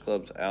of fish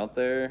clubs out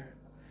there.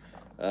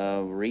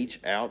 Reach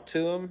out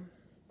to them.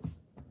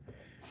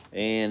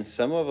 And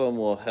some of them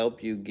will help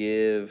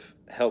give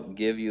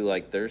you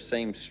like their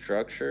same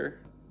structure.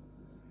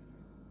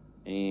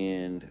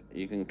 And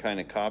you can kind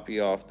of copy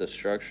off the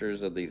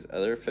structures of these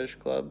other fish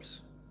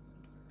clubs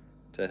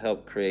to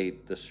help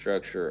create the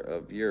structure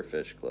of your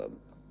fish club.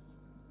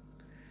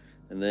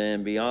 And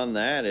then beyond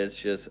that, it's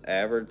just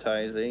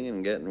advertising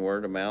and getting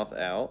word of mouth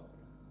out.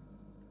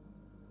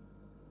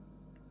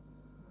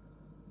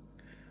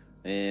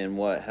 And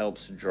what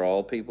helps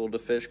draw people to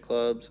fish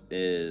clubs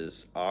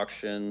is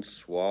auctions,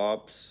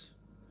 swaps,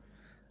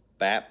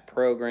 BAP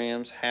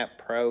programs, HAP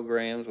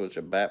programs, which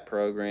a BAP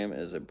program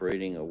is a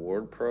breeding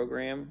award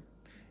program.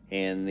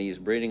 And these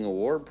breeding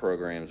award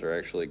programs are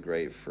actually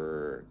great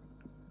for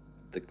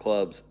the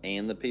clubs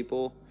and the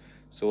people.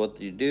 So what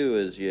you do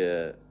is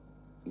you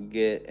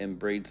get and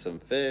breed some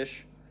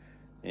fish,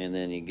 and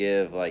then you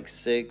give like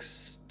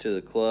 6 to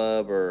the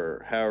club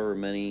or however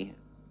many.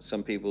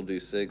 Some people do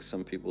 6,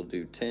 some people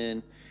do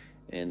 10,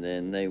 and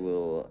then they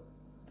will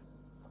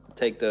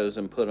take those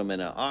and put them in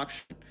an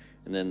auction,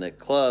 and then the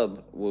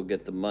club will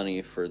get the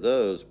money for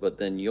those, but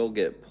then you'll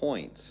get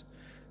points.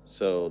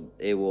 So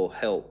it will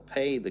help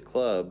pay the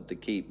club to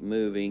keep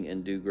moving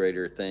and do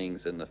greater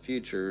things in the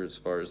future, as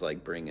far as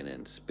like bringing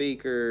in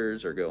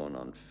speakers or going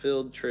on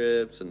field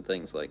trips and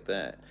things like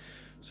that.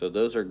 So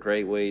those are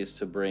great ways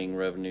to bring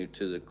revenue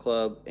to the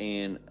club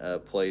and a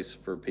place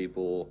for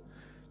people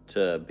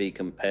to be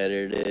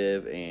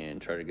competitive and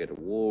try to get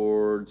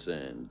awards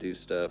and do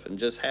stuff and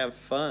just have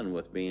fun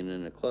with being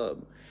in a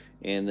club.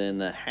 And then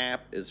the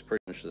HAP is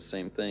pretty much the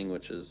same thing,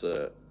 which is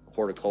a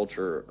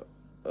horticulture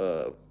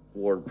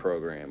award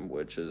program,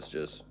 which is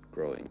just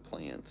growing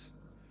plants.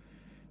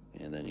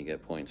 And then you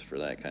get points for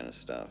that kind of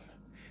stuff.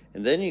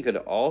 And then you could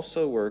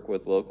also work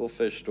with local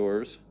fish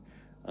stores.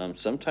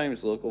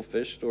 Sometimes local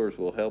fish stores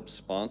will help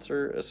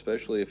sponsor,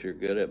 especially if you're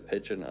good at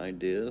pitching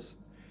ideas.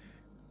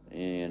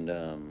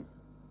 And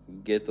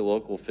get the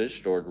local fish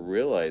store to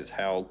realize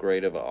how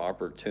great of an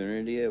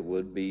opportunity it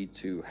would be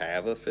to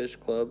have a fish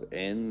club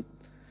in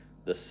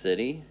the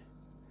city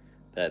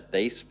that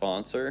they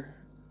sponsor,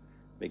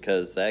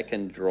 because that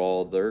can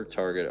draw their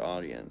target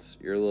audience.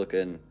 You're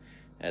looking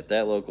at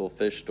that local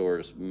fish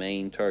store's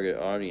main target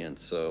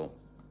audience. So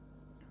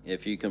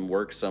if you can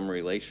work some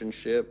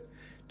relationship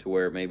to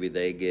where maybe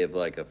they give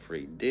like a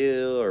free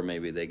deal or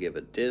maybe they give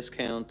a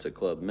discount to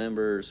club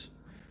members.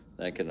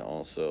 That can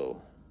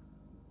also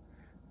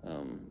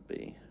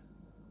be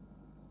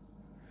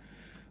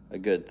a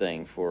good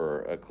thing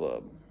for a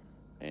club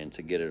and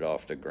to get it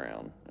off the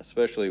ground,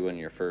 especially when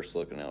you're first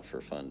looking out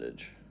for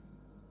fundage.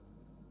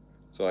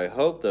 So I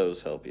hope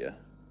those help you.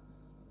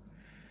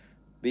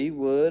 B.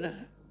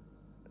 Wood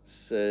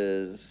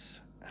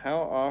says, how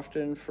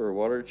often for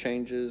water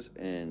changes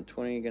in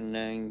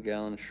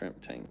 29-gallon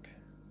shrimp tank?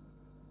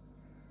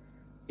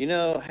 You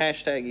know,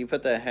 hashtag, you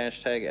put that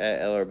hashtag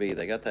at LRB.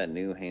 They got that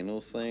new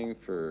handles thing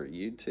for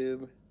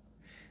YouTube.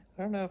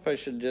 I don't know if I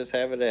should just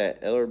have it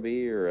at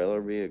LRB or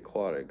LRB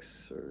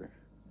Aquatics or...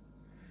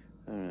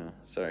 I don't know.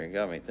 Sorry,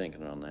 got me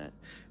thinking on that.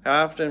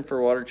 How often for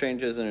water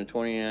changes in a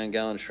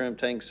 29-gallon shrimp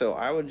tank? So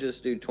I would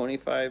just do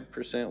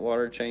 25%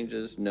 water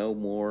changes, no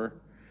more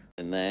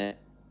than that,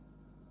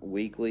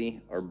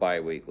 weekly or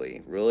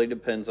bi-weekly. Really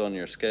depends on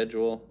your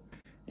schedule.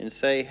 And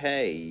say,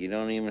 hey, you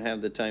don't even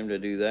have the time to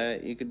do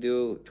that. You could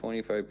do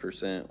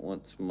 25%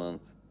 once a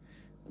month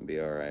and be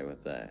all right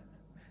with that.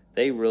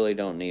 They really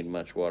don't need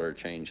much water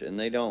change, and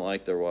they don't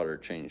like their water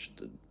change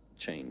to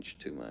change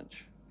too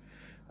much.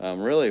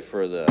 Really,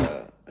 for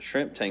the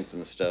shrimp tanks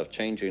and stuff,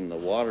 changing the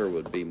water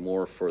would be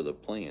more for the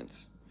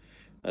plants.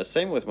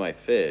 Same with my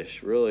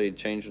fish. Really,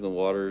 changing the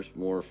water is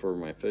more for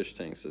my fish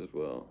tanks as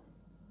well.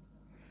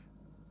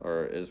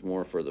 Or is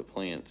more for the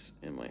plants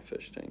in my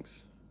fish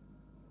tanks.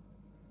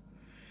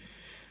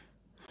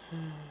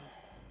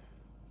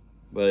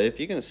 But if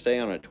you can stay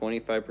on a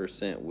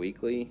 25%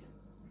 weekly,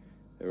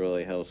 it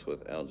really helps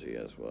with algae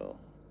as well.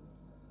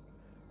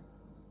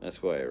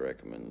 That's why I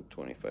recommend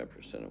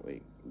 25% a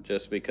week.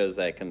 Just because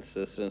that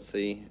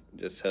consistency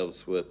just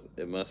helps with,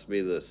 it must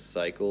be the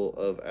cycle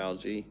of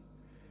algae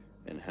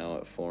and how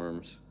it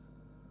forms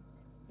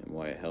and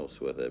why it helps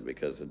with it,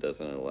 because it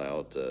doesn't allow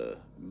it to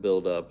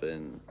build up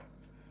and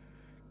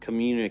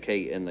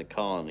communicate in the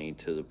colony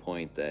to the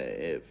point that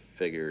it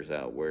figures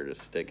out where to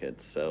stick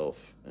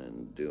itself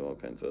and do all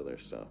kinds of other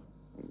stuff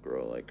and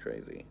grow like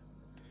crazy.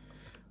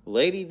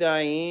 Lady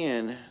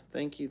Diane,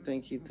 thank you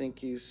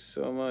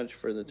so much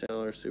for the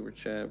 $10 super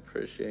chat.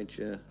 Appreciate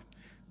you.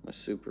 My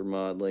super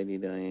mod, Lady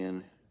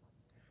Diane.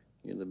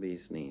 You're the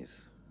bee's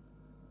knees.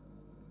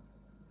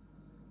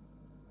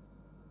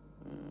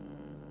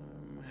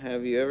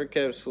 Have you ever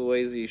kept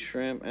Swayze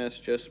shrimp?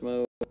 Asked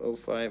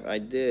JustMo05. I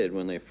did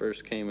when they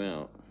first came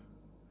out.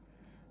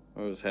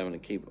 I was having to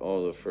keep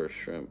all the first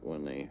shrimp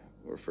when they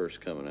were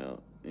first coming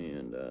out,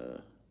 and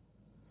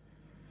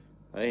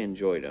I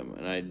enjoyed them,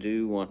 and I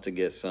do want to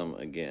get some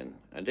again.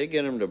 I did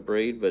get them to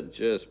breed, but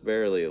just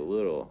barely a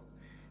little,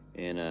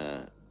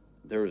 and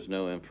there was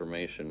no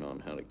information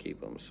on how to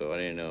keep them, so I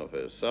didn't know if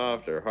it was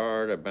soft or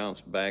hard. I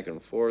bounced back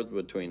and forth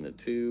between the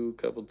two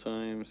a couple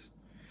times.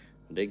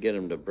 I did get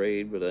them to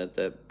breed, but at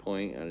that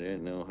point, I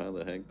didn't know how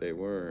the heck they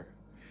were.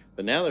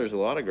 But now there's a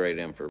lot of great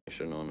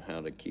information on how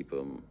to keep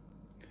them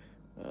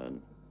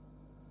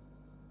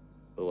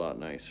a lot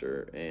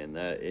nicer, and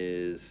that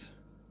is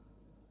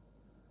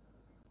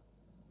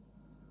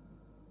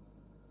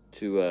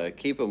to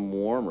keep them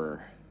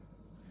warmer,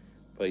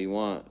 but you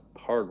want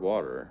hard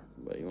water,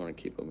 but you want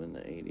to keep them in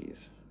the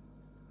 80s.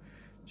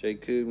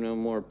 Jacob, no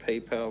more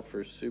PayPal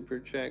for super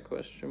chat,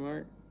 question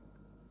mark?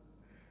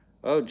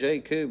 Oh,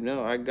 Jacob,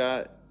 no, I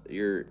got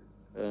your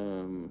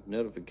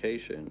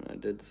notification. I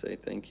did say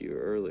thank you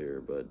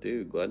earlier, but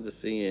dude, glad to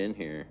see you in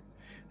here.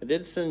 I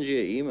did send you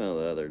an email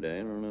the other day.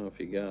 I don't know if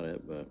you got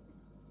it, but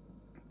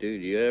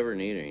dude, you ever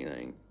need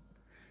anything,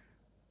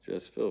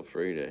 just feel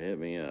free to hit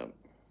me up,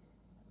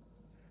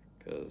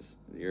 because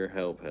your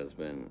help has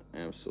been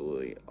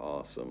absolutely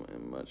awesome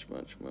and much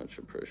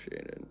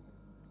appreciated.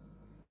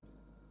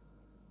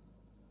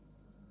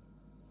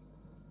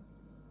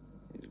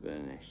 He's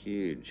been a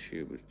huge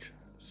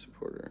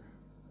supporter.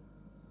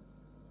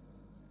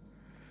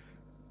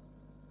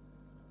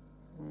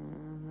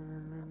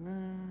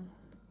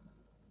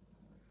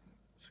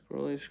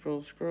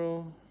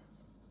 Scroll.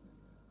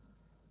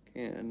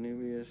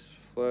 Anubias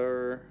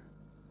flower.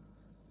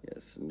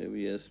 Yes,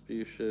 Anubias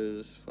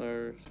fuchsias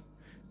flowers.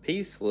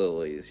 Peace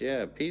lilies.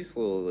 Yeah, peace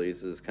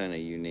lilies is kind of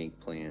a unique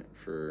plant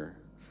for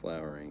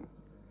flowering.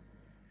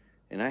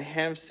 And I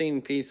have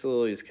seen peace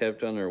lilies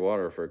kept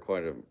underwater for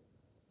quite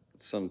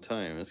some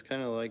time. It's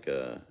kind of like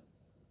kind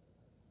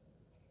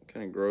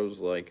of grows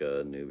like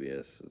a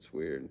Anubias. It's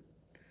weird.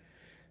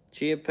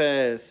 Chia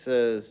Pet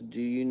says,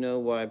 do you know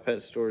why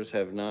pet stores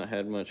have not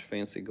had much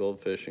fancy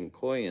goldfish and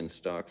koi in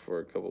stock for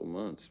a couple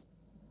months?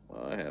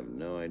 Well, I have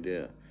no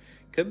idea.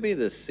 Could be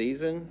the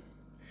season,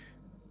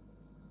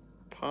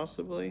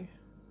 possibly.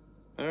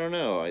 I don't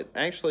know.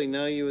 Actually,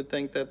 no, you would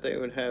think that they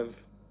would have...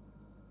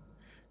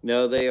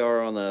 No, they are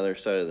on the other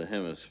side of the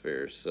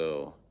hemisphere,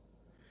 so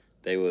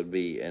they would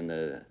be in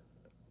the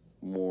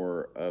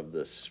more of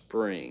the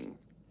spring.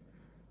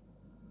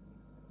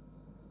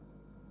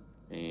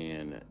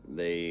 And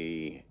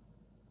they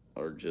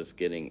are just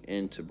getting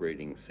into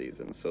breeding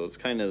season. So it's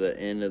kind of the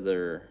end of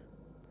their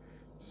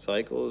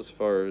cycle as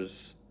far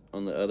as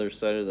on the other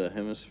side of the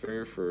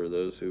hemisphere for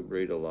those who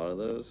breed a lot of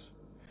those.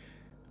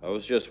 I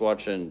was just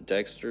watching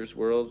Dexter's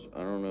World.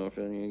 I don't know if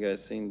any of you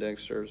guys seen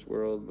Dexter's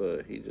World,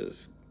 but he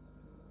just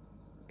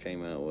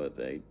came out with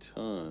a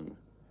ton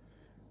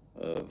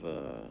of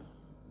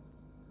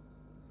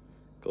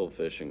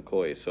goldfish and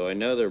koi. So I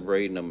know they're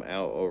breeding them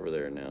out over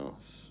there now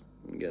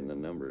and getting the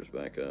numbers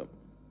back up.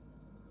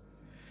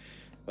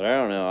 But I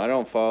don't know. I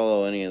don't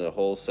follow any of the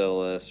wholesale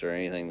lists or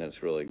anything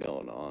that's really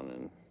going on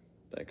in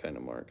that kind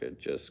of market.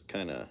 Just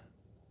kind of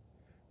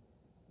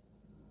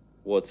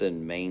what's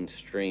in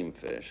mainstream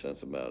fish.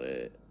 That's about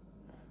it.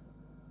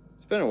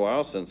 It's been a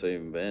while since I've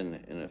even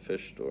been in a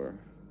fish store.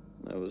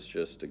 That was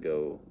just to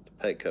go to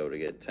Petco to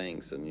get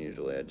tanks, and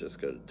usually I just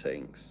go to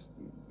tanks,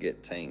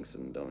 get tanks,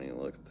 and don't even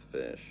look at the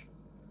fish.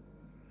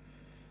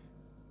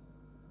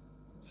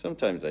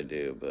 Sometimes I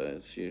do, but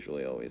it's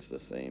usually always the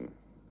same.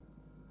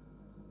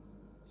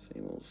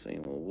 Same old,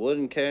 same old.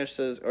 Wooden Cash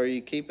says, "Are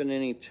you keeping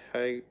any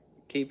tiger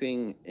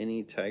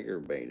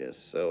betas?"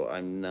 So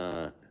I'm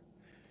not.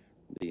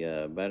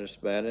 The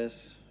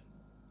baddest.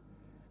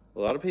 A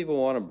lot of people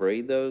want to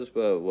breed those,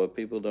 but what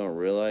people don't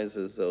realize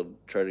is they'll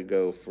try to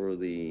go for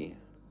the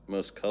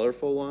most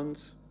colorful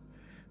ones.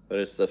 But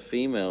it's the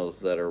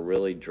females that are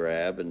really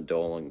drab and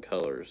dull in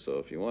color. So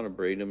if you want to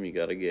breed them, you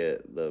got to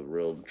get the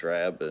real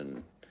drab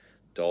and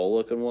dull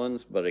looking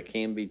ones. But it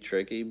can be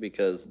tricky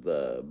because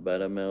the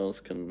beta males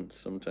can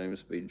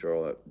sometimes be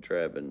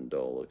drab and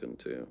dull looking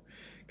too.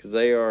 Because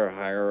they are a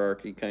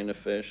hierarchy kind of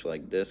fish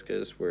like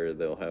discus where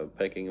they'll have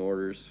pecking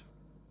orders.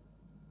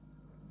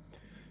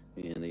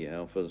 And the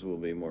alphas will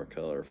be more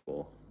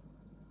colorful.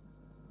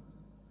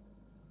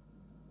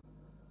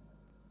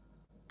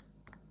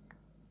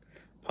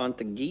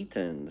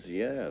 Pontagetans,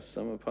 yes,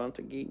 some of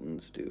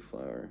Pontagetans do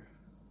flower.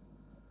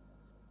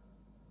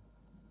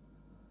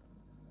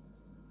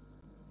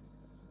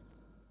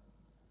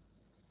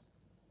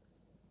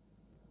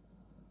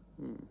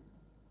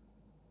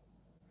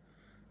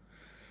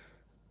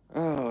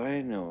 Oh,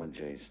 I know what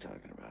Jay's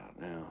talking about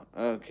now.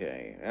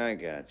 Okay, I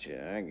got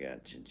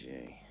you,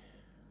 Jay.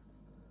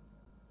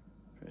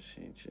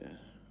 Appreciate you.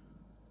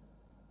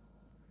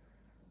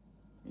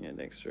 Yeah,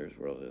 Dexter's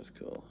World is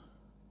cool.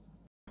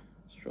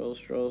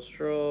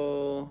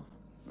 Stroll.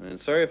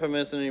 And sorry if I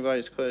missed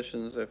anybody's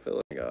questions. I feel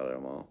like I got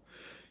them all.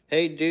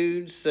 Hey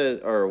dude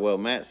says,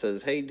 Matt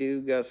says, "Hey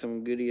dude, got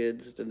some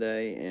goodieads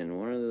today, and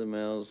one of the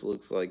males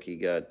looks like he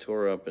got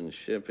tore up in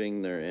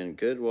shipping. They're in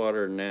good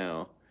water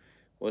now.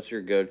 What's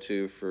your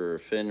go-to for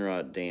fin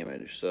rot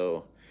damage?"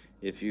 So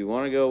if you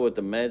want to go with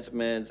the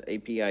meds,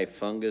 API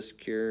fungus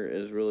cure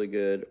is really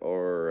good,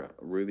 or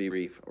Ruby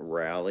Reef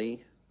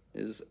Rally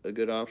is a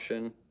good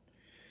option,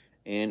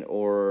 and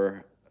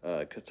or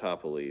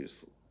catappa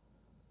leaves,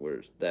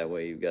 where that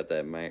way you've got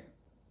that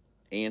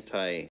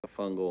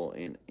anti-fungal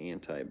and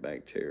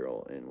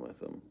antibacterial in with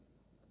them.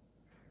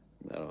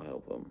 That'll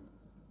help them.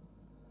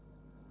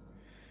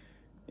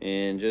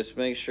 And just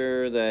make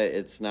sure that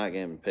it's not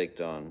getting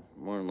picked on.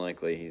 More than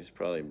likely, he's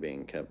probably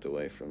being kept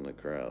away from the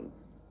crowd,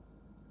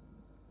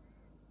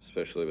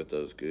 especially with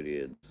those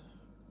goodieads.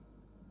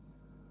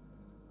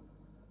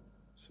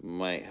 So it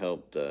might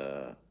help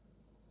to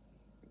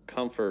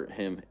comfort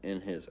him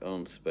in his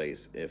own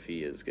space if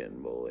he is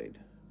getting bullied.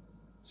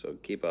 So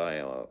keep an eye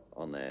out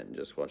on that and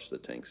just watch the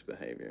tank's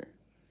behavior.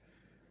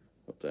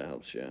 Hope that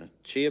helps you.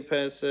 Chia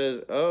Pez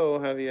says, "Oh,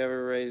 have you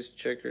ever raised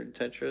checkered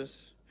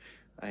tetras?"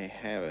 I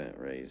haven't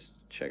raised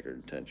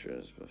checkered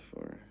tetras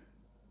before.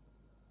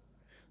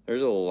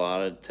 There's a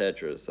lot of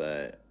tetras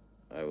that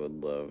I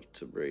would love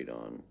to breed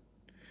on,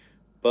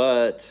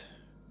 but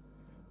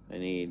I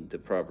need the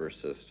proper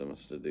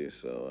systems to do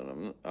so,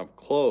 and I'm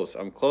close.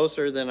 I'm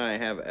closer than I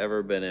have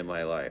ever been in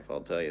my life.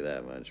 I'll tell you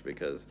that much,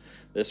 because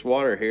this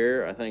water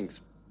here I think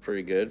is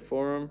pretty good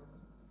for them,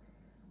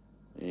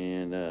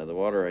 and the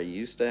water I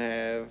used to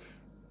have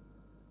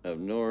up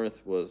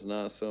north was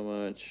not so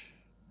much.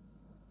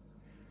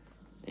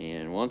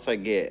 And once I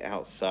get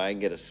outside,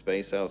 get a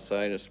space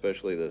outside,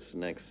 especially this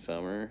next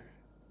summer,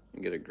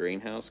 and get a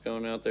greenhouse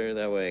going out there,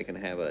 that way I can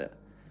have a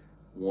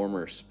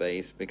warmer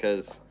space,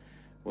 because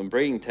when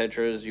breeding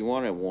tetras, you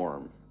want it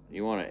warm.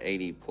 You want it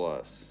 80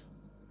 plus.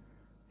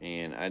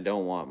 And I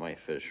don't want my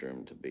fish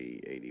room to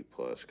be 80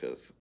 plus,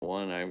 because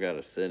one, I've got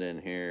to sit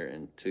in here,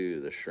 and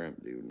two, the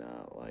shrimp do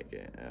not like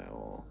it at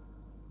all.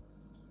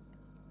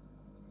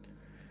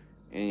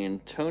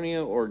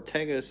 Antonio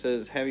Ortega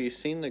says, "Have you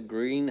seen the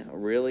green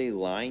really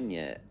line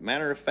yet?"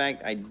 Matter of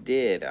fact, I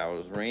did. I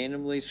was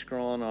randomly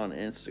scrolling on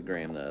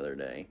Instagram the other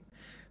day.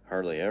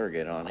 Hardly ever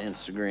get on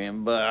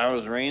Instagram, but I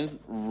was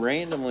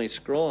randomly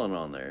scrolling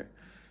on there.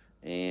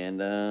 And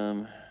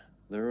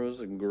there was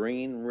a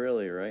green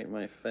really right in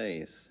my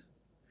face.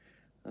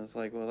 I was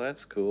like, well,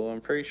 that's cool.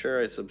 I'm pretty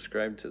sure I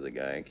subscribed to the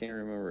guy. I can't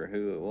remember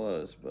who it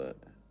was, but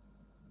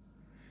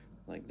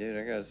like, dude,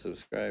 I gotta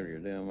subscribe. You're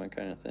doing my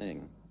kind of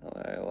thing.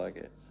 I like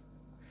it.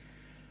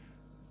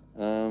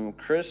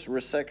 Chris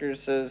Resecker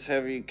says,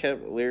 "Have you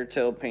kept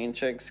Leartail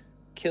Panchek's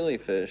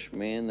killifish?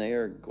 Man, they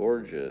are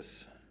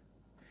gorgeous."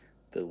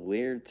 The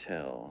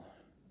Leartail.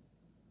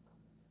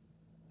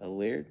 A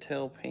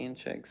leer-tail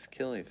pancheck's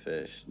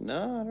killifish.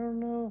 No, I don't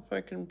know if I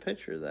can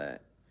picture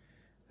that.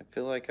 I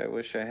feel like I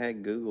wish I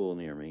had Google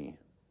near me.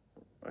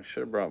 I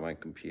should have brought my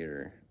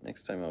computer.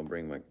 Next time I'll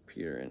bring my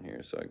computer in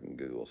here so I can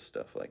Google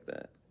stuff like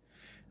that.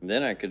 And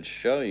then I could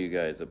show you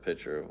guys a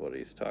picture of what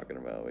he's talking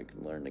about. We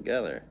can learn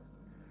together.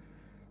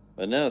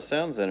 But no,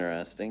 sounds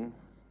interesting.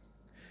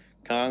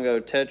 Congo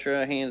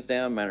Tetra, hands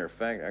down. Matter of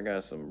fact, I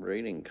got some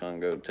breeding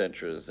Congo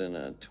Tetras in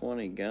a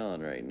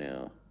 20-gallon right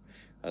now.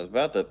 I was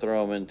about to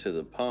throw them into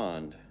the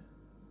pond.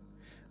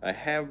 I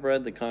have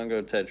bred the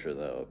Congo Tetra,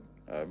 though.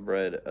 I've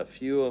bred a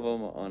few of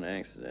them on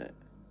accident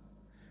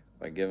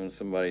by giving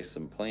somebody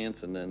some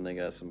plants, and then they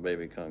got some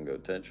baby Congo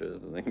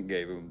Tetras and then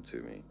gave them to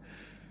me.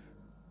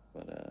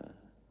 But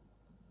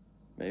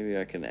maybe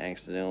I can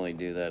accidentally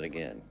do that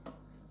again.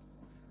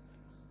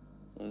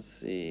 Let's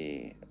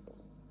see.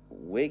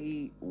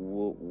 Wiggy,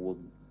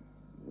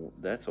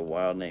 that's a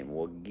wild name.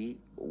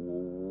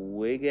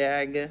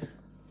 Wigag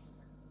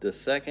the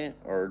second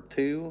or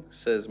two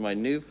says, my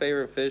new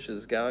favorite fish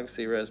is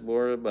Galaxy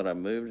Rasbora, but I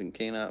moved and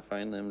cannot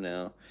find them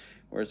now.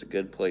 Where's a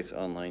good place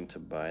online to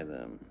buy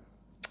them?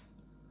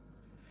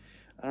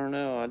 I don't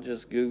know. I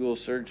just Google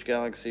search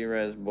Galaxy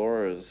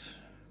Rasboras.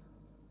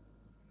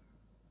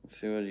 Let's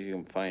see what you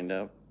can find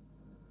up.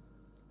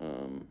 I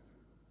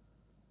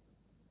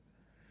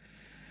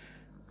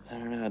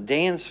don't know.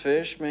 Dan's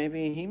Fish,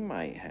 maybe he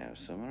might have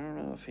some. I don't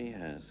know if he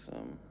has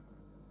some.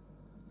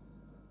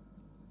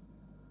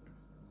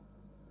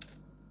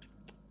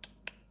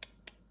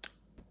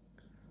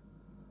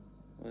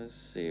 Let's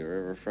see.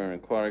 Riverfront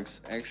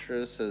Aquatics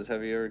Extra says,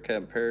 have you ever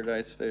kept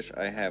paradise fish?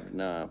 I have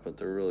not, but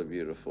they're really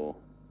beautiful.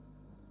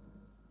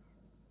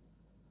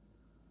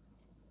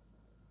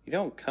 You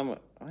don't come,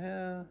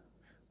 well,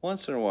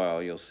 once in a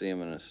while you'll see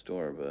them in a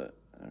store, but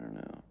I don't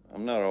know.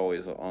 I'm not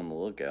always on the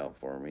lookout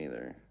for them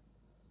either.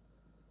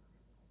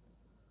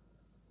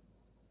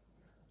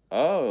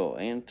 Oh,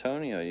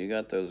 Antonio, you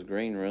got those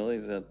green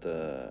lilies at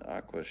the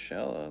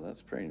Aquashella.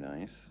 That's pretty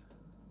nice.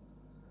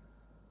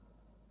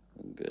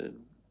 Good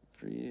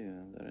for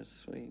you. That is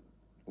sweet.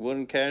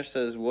 Wooden Cash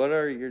says, what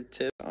are your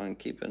tips on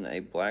keeping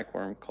a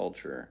blackworm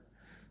culture?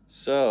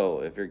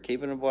 So, if you're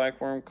keeping a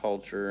blackworm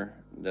culture,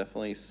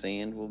 definitely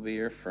sand will be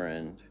your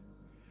friend.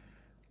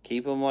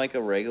 Keep them like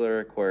a regular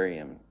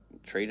aquarium.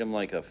 Treat them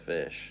like a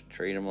fish.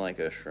 Treat them like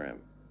a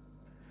shrimp.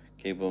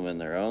 Keep them in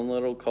their own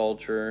little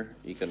culture.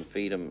 You can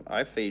feed them.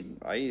 I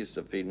used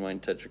to feed mine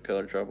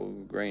Tetracolor Tropical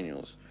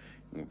Granules.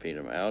 You can feed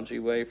them algae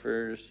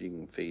wafers. You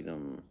can feed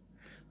them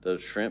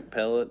those shrimp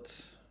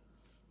pellets.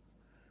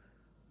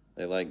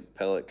 They like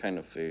pellet kind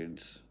of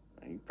foods.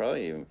 You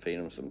probably even feed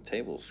them some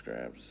table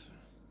scraps.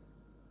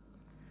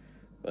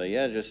 But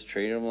yeah, just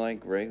treat them like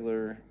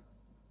regular,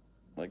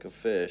 like a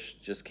fish.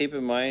 Just keep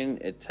in mind,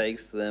 it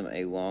takes them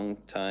a long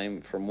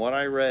time. From what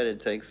I read,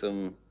 it takes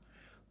them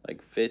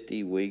like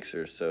 50 weeks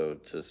or so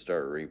to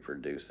start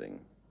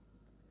reproducing.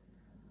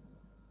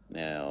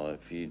 Now,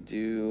 if you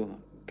do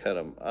cut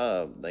them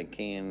up, they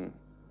can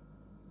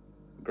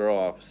grow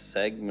off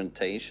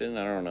segmentation.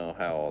 I don't know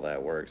how all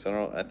that works.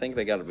 I think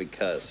they got to be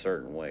cut a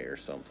certain way or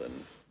something.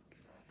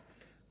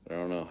 I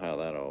don't know how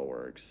that all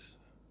works.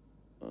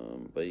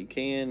 But you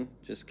can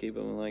just keep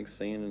them like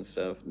sand and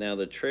stuff. Now,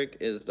 the trick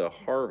is to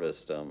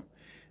harvest them,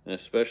 and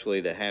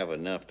especially to have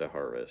enough to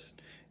harvest.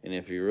 And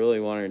if you really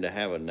wanted to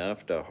have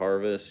enough to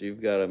harvest,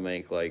 you've got to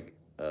make like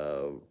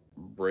a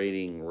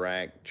braiding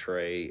rack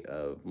tray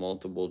of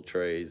multiple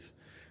trays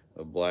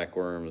of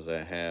blackworms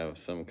that have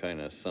some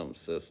kind of sump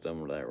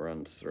system that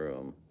runs through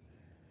them.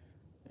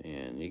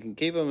 And you can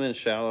keep them in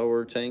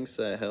shallower tanks,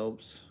 that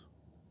helps.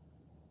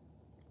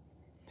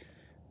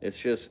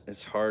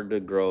 It's hard to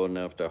grow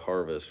enough to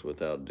harvest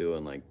without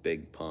doing like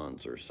big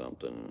ponds or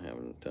something and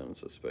having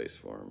tons of space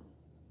for them.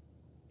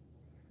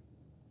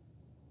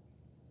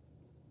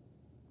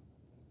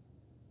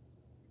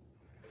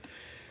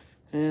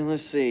 And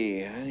let's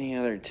see, any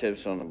other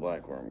tips on the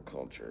blackworm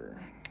culture?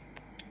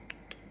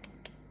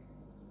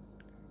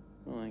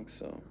 I don't think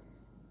so.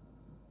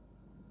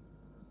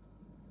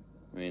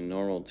 I mean,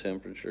 normal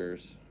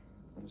temperatures,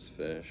 those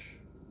fish.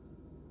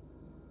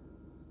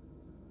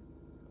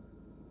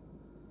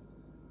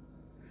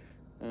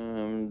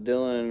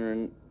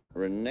 Dylan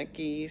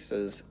Renecki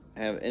says,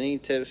 have any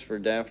tips for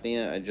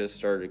Daphnia? I just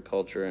started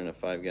culture in a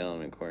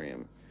 5-gallon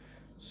aquarium.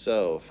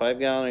 So,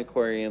 5-gallon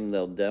aquarium,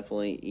 they'll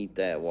definitely eat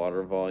that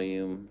water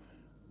volume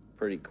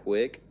pretty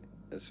quick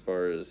as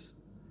far as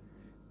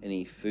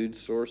any food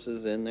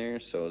sources in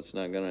there. So, it's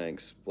not going to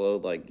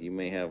explode. Like, you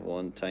may have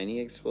one tiny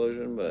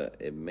explosion, but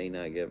it may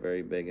not get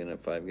very big in a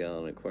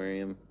 5-gallon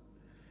aquarium.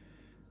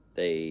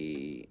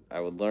 I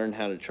would learn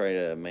how to try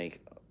to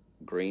make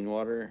green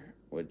water,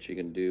 which you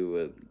can do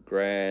with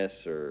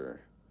grass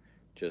or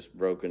just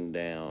broken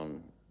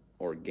down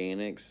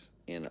organics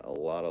and a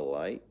lot of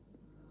light.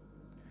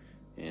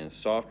 And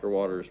softer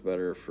water is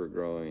better for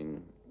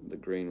growing the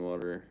green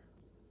water.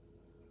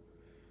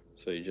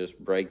 So you just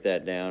break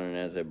that down, and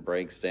as it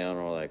breaks down,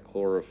 all that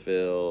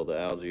chlorophyll, the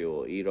algae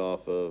will eat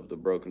off of the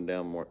broken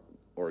down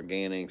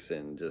organics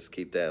and just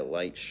keep that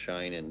light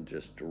shining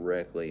just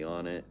directly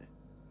on it.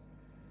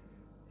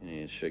 And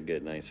it should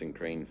get nice and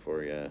green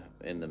for you.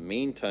 In the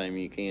meantime,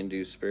 you can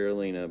do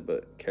spirulina,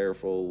 but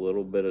careful, a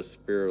little bit of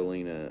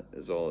spirulina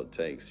is all it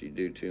takes. You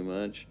do too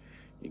much,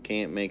 you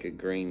can't make a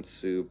green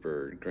soup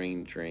or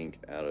green drink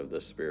out of the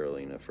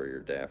spirulina for your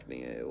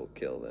Daphnia. It will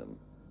kill them.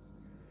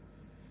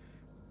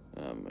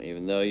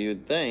 Even though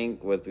you'd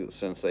think,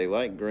 since they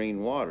like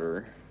green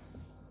water,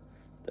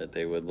 that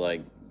they would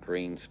like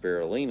green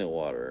spirulina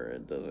water.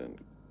 It doesn't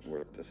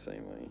work the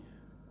same way.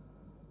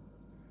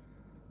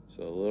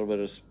 So a little bit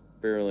of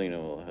spirulina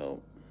will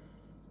help.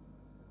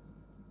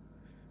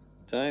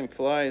 Time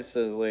flies,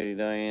 says Lady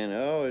Diane.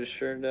 Oh, it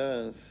sure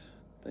does.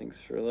 Thanks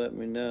for letting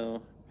me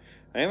know.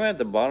 I am at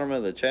the bottom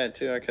of the chat,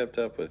 too. I kept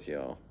up with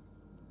y'all.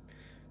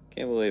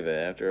 Can't believe it.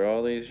 After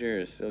all these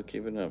years, still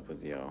keeping up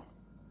with y'all.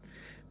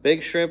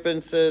 Big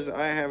Shrimpin' says,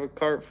 I have a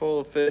cart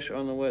full of fish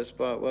on the Wet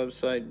Spot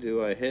website.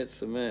 Do I hit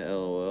submit?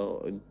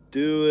 LOL.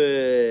 Do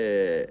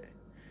it.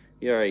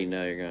 You already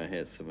know you're going to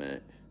hit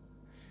submit.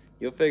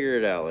 You'll figure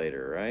it out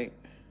later, right?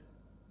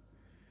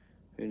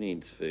 Who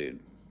needs food?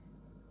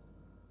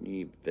 You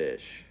need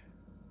fish.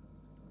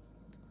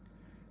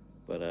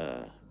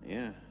 But,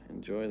 yeah,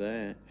 enjoy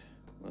that.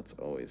 That's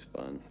always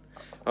fun.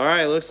 All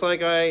right, looks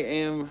like I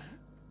am,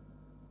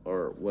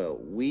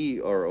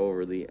 we are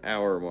over the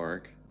hour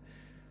mark.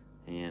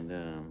 And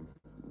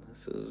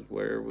this is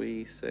where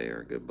we say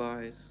our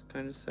goodbyes.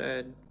 Kind of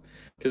sad.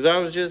 Because I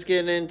was just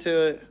getting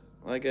into it.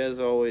 Like as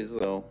always,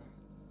 though.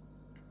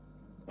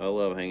 I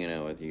love hanging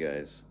out with you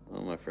guys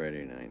on my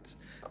Friday nights.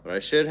 But I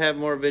should have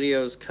more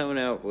videos coming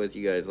out with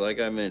you guys. Like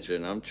I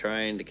mentioned, I'm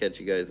trying to catch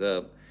you guys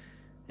up.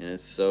 And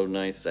it's so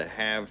nice to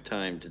have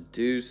time to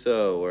do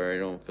so where I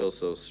don't feel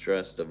so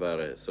stressed about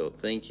it. So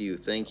thank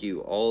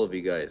you, all of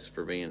you guys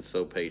for being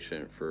so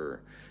patient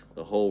for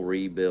the whole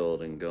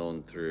rebuild and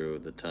going through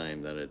the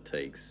time that it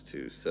takes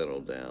to settle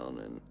down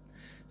and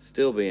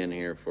still being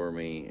here for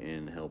me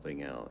and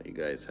helping out. You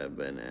guys have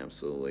been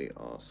absolutely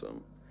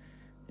awesome.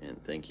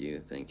 And thank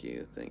you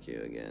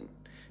again.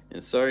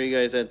 And sorry you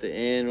guys at the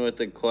end with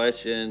the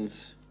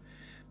questions,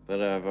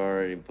 but I've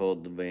already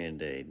pulled the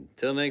Band-Aid.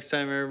 Till next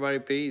time, everybody,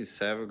 peace.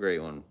 Have a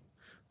great one.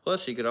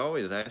 Plus, you could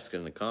always ask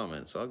in the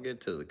comments. I'll get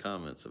to the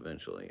comments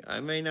eventually. I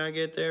may not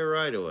get there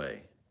right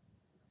away,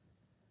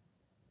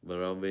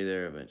 but I'll be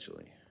there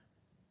eventually.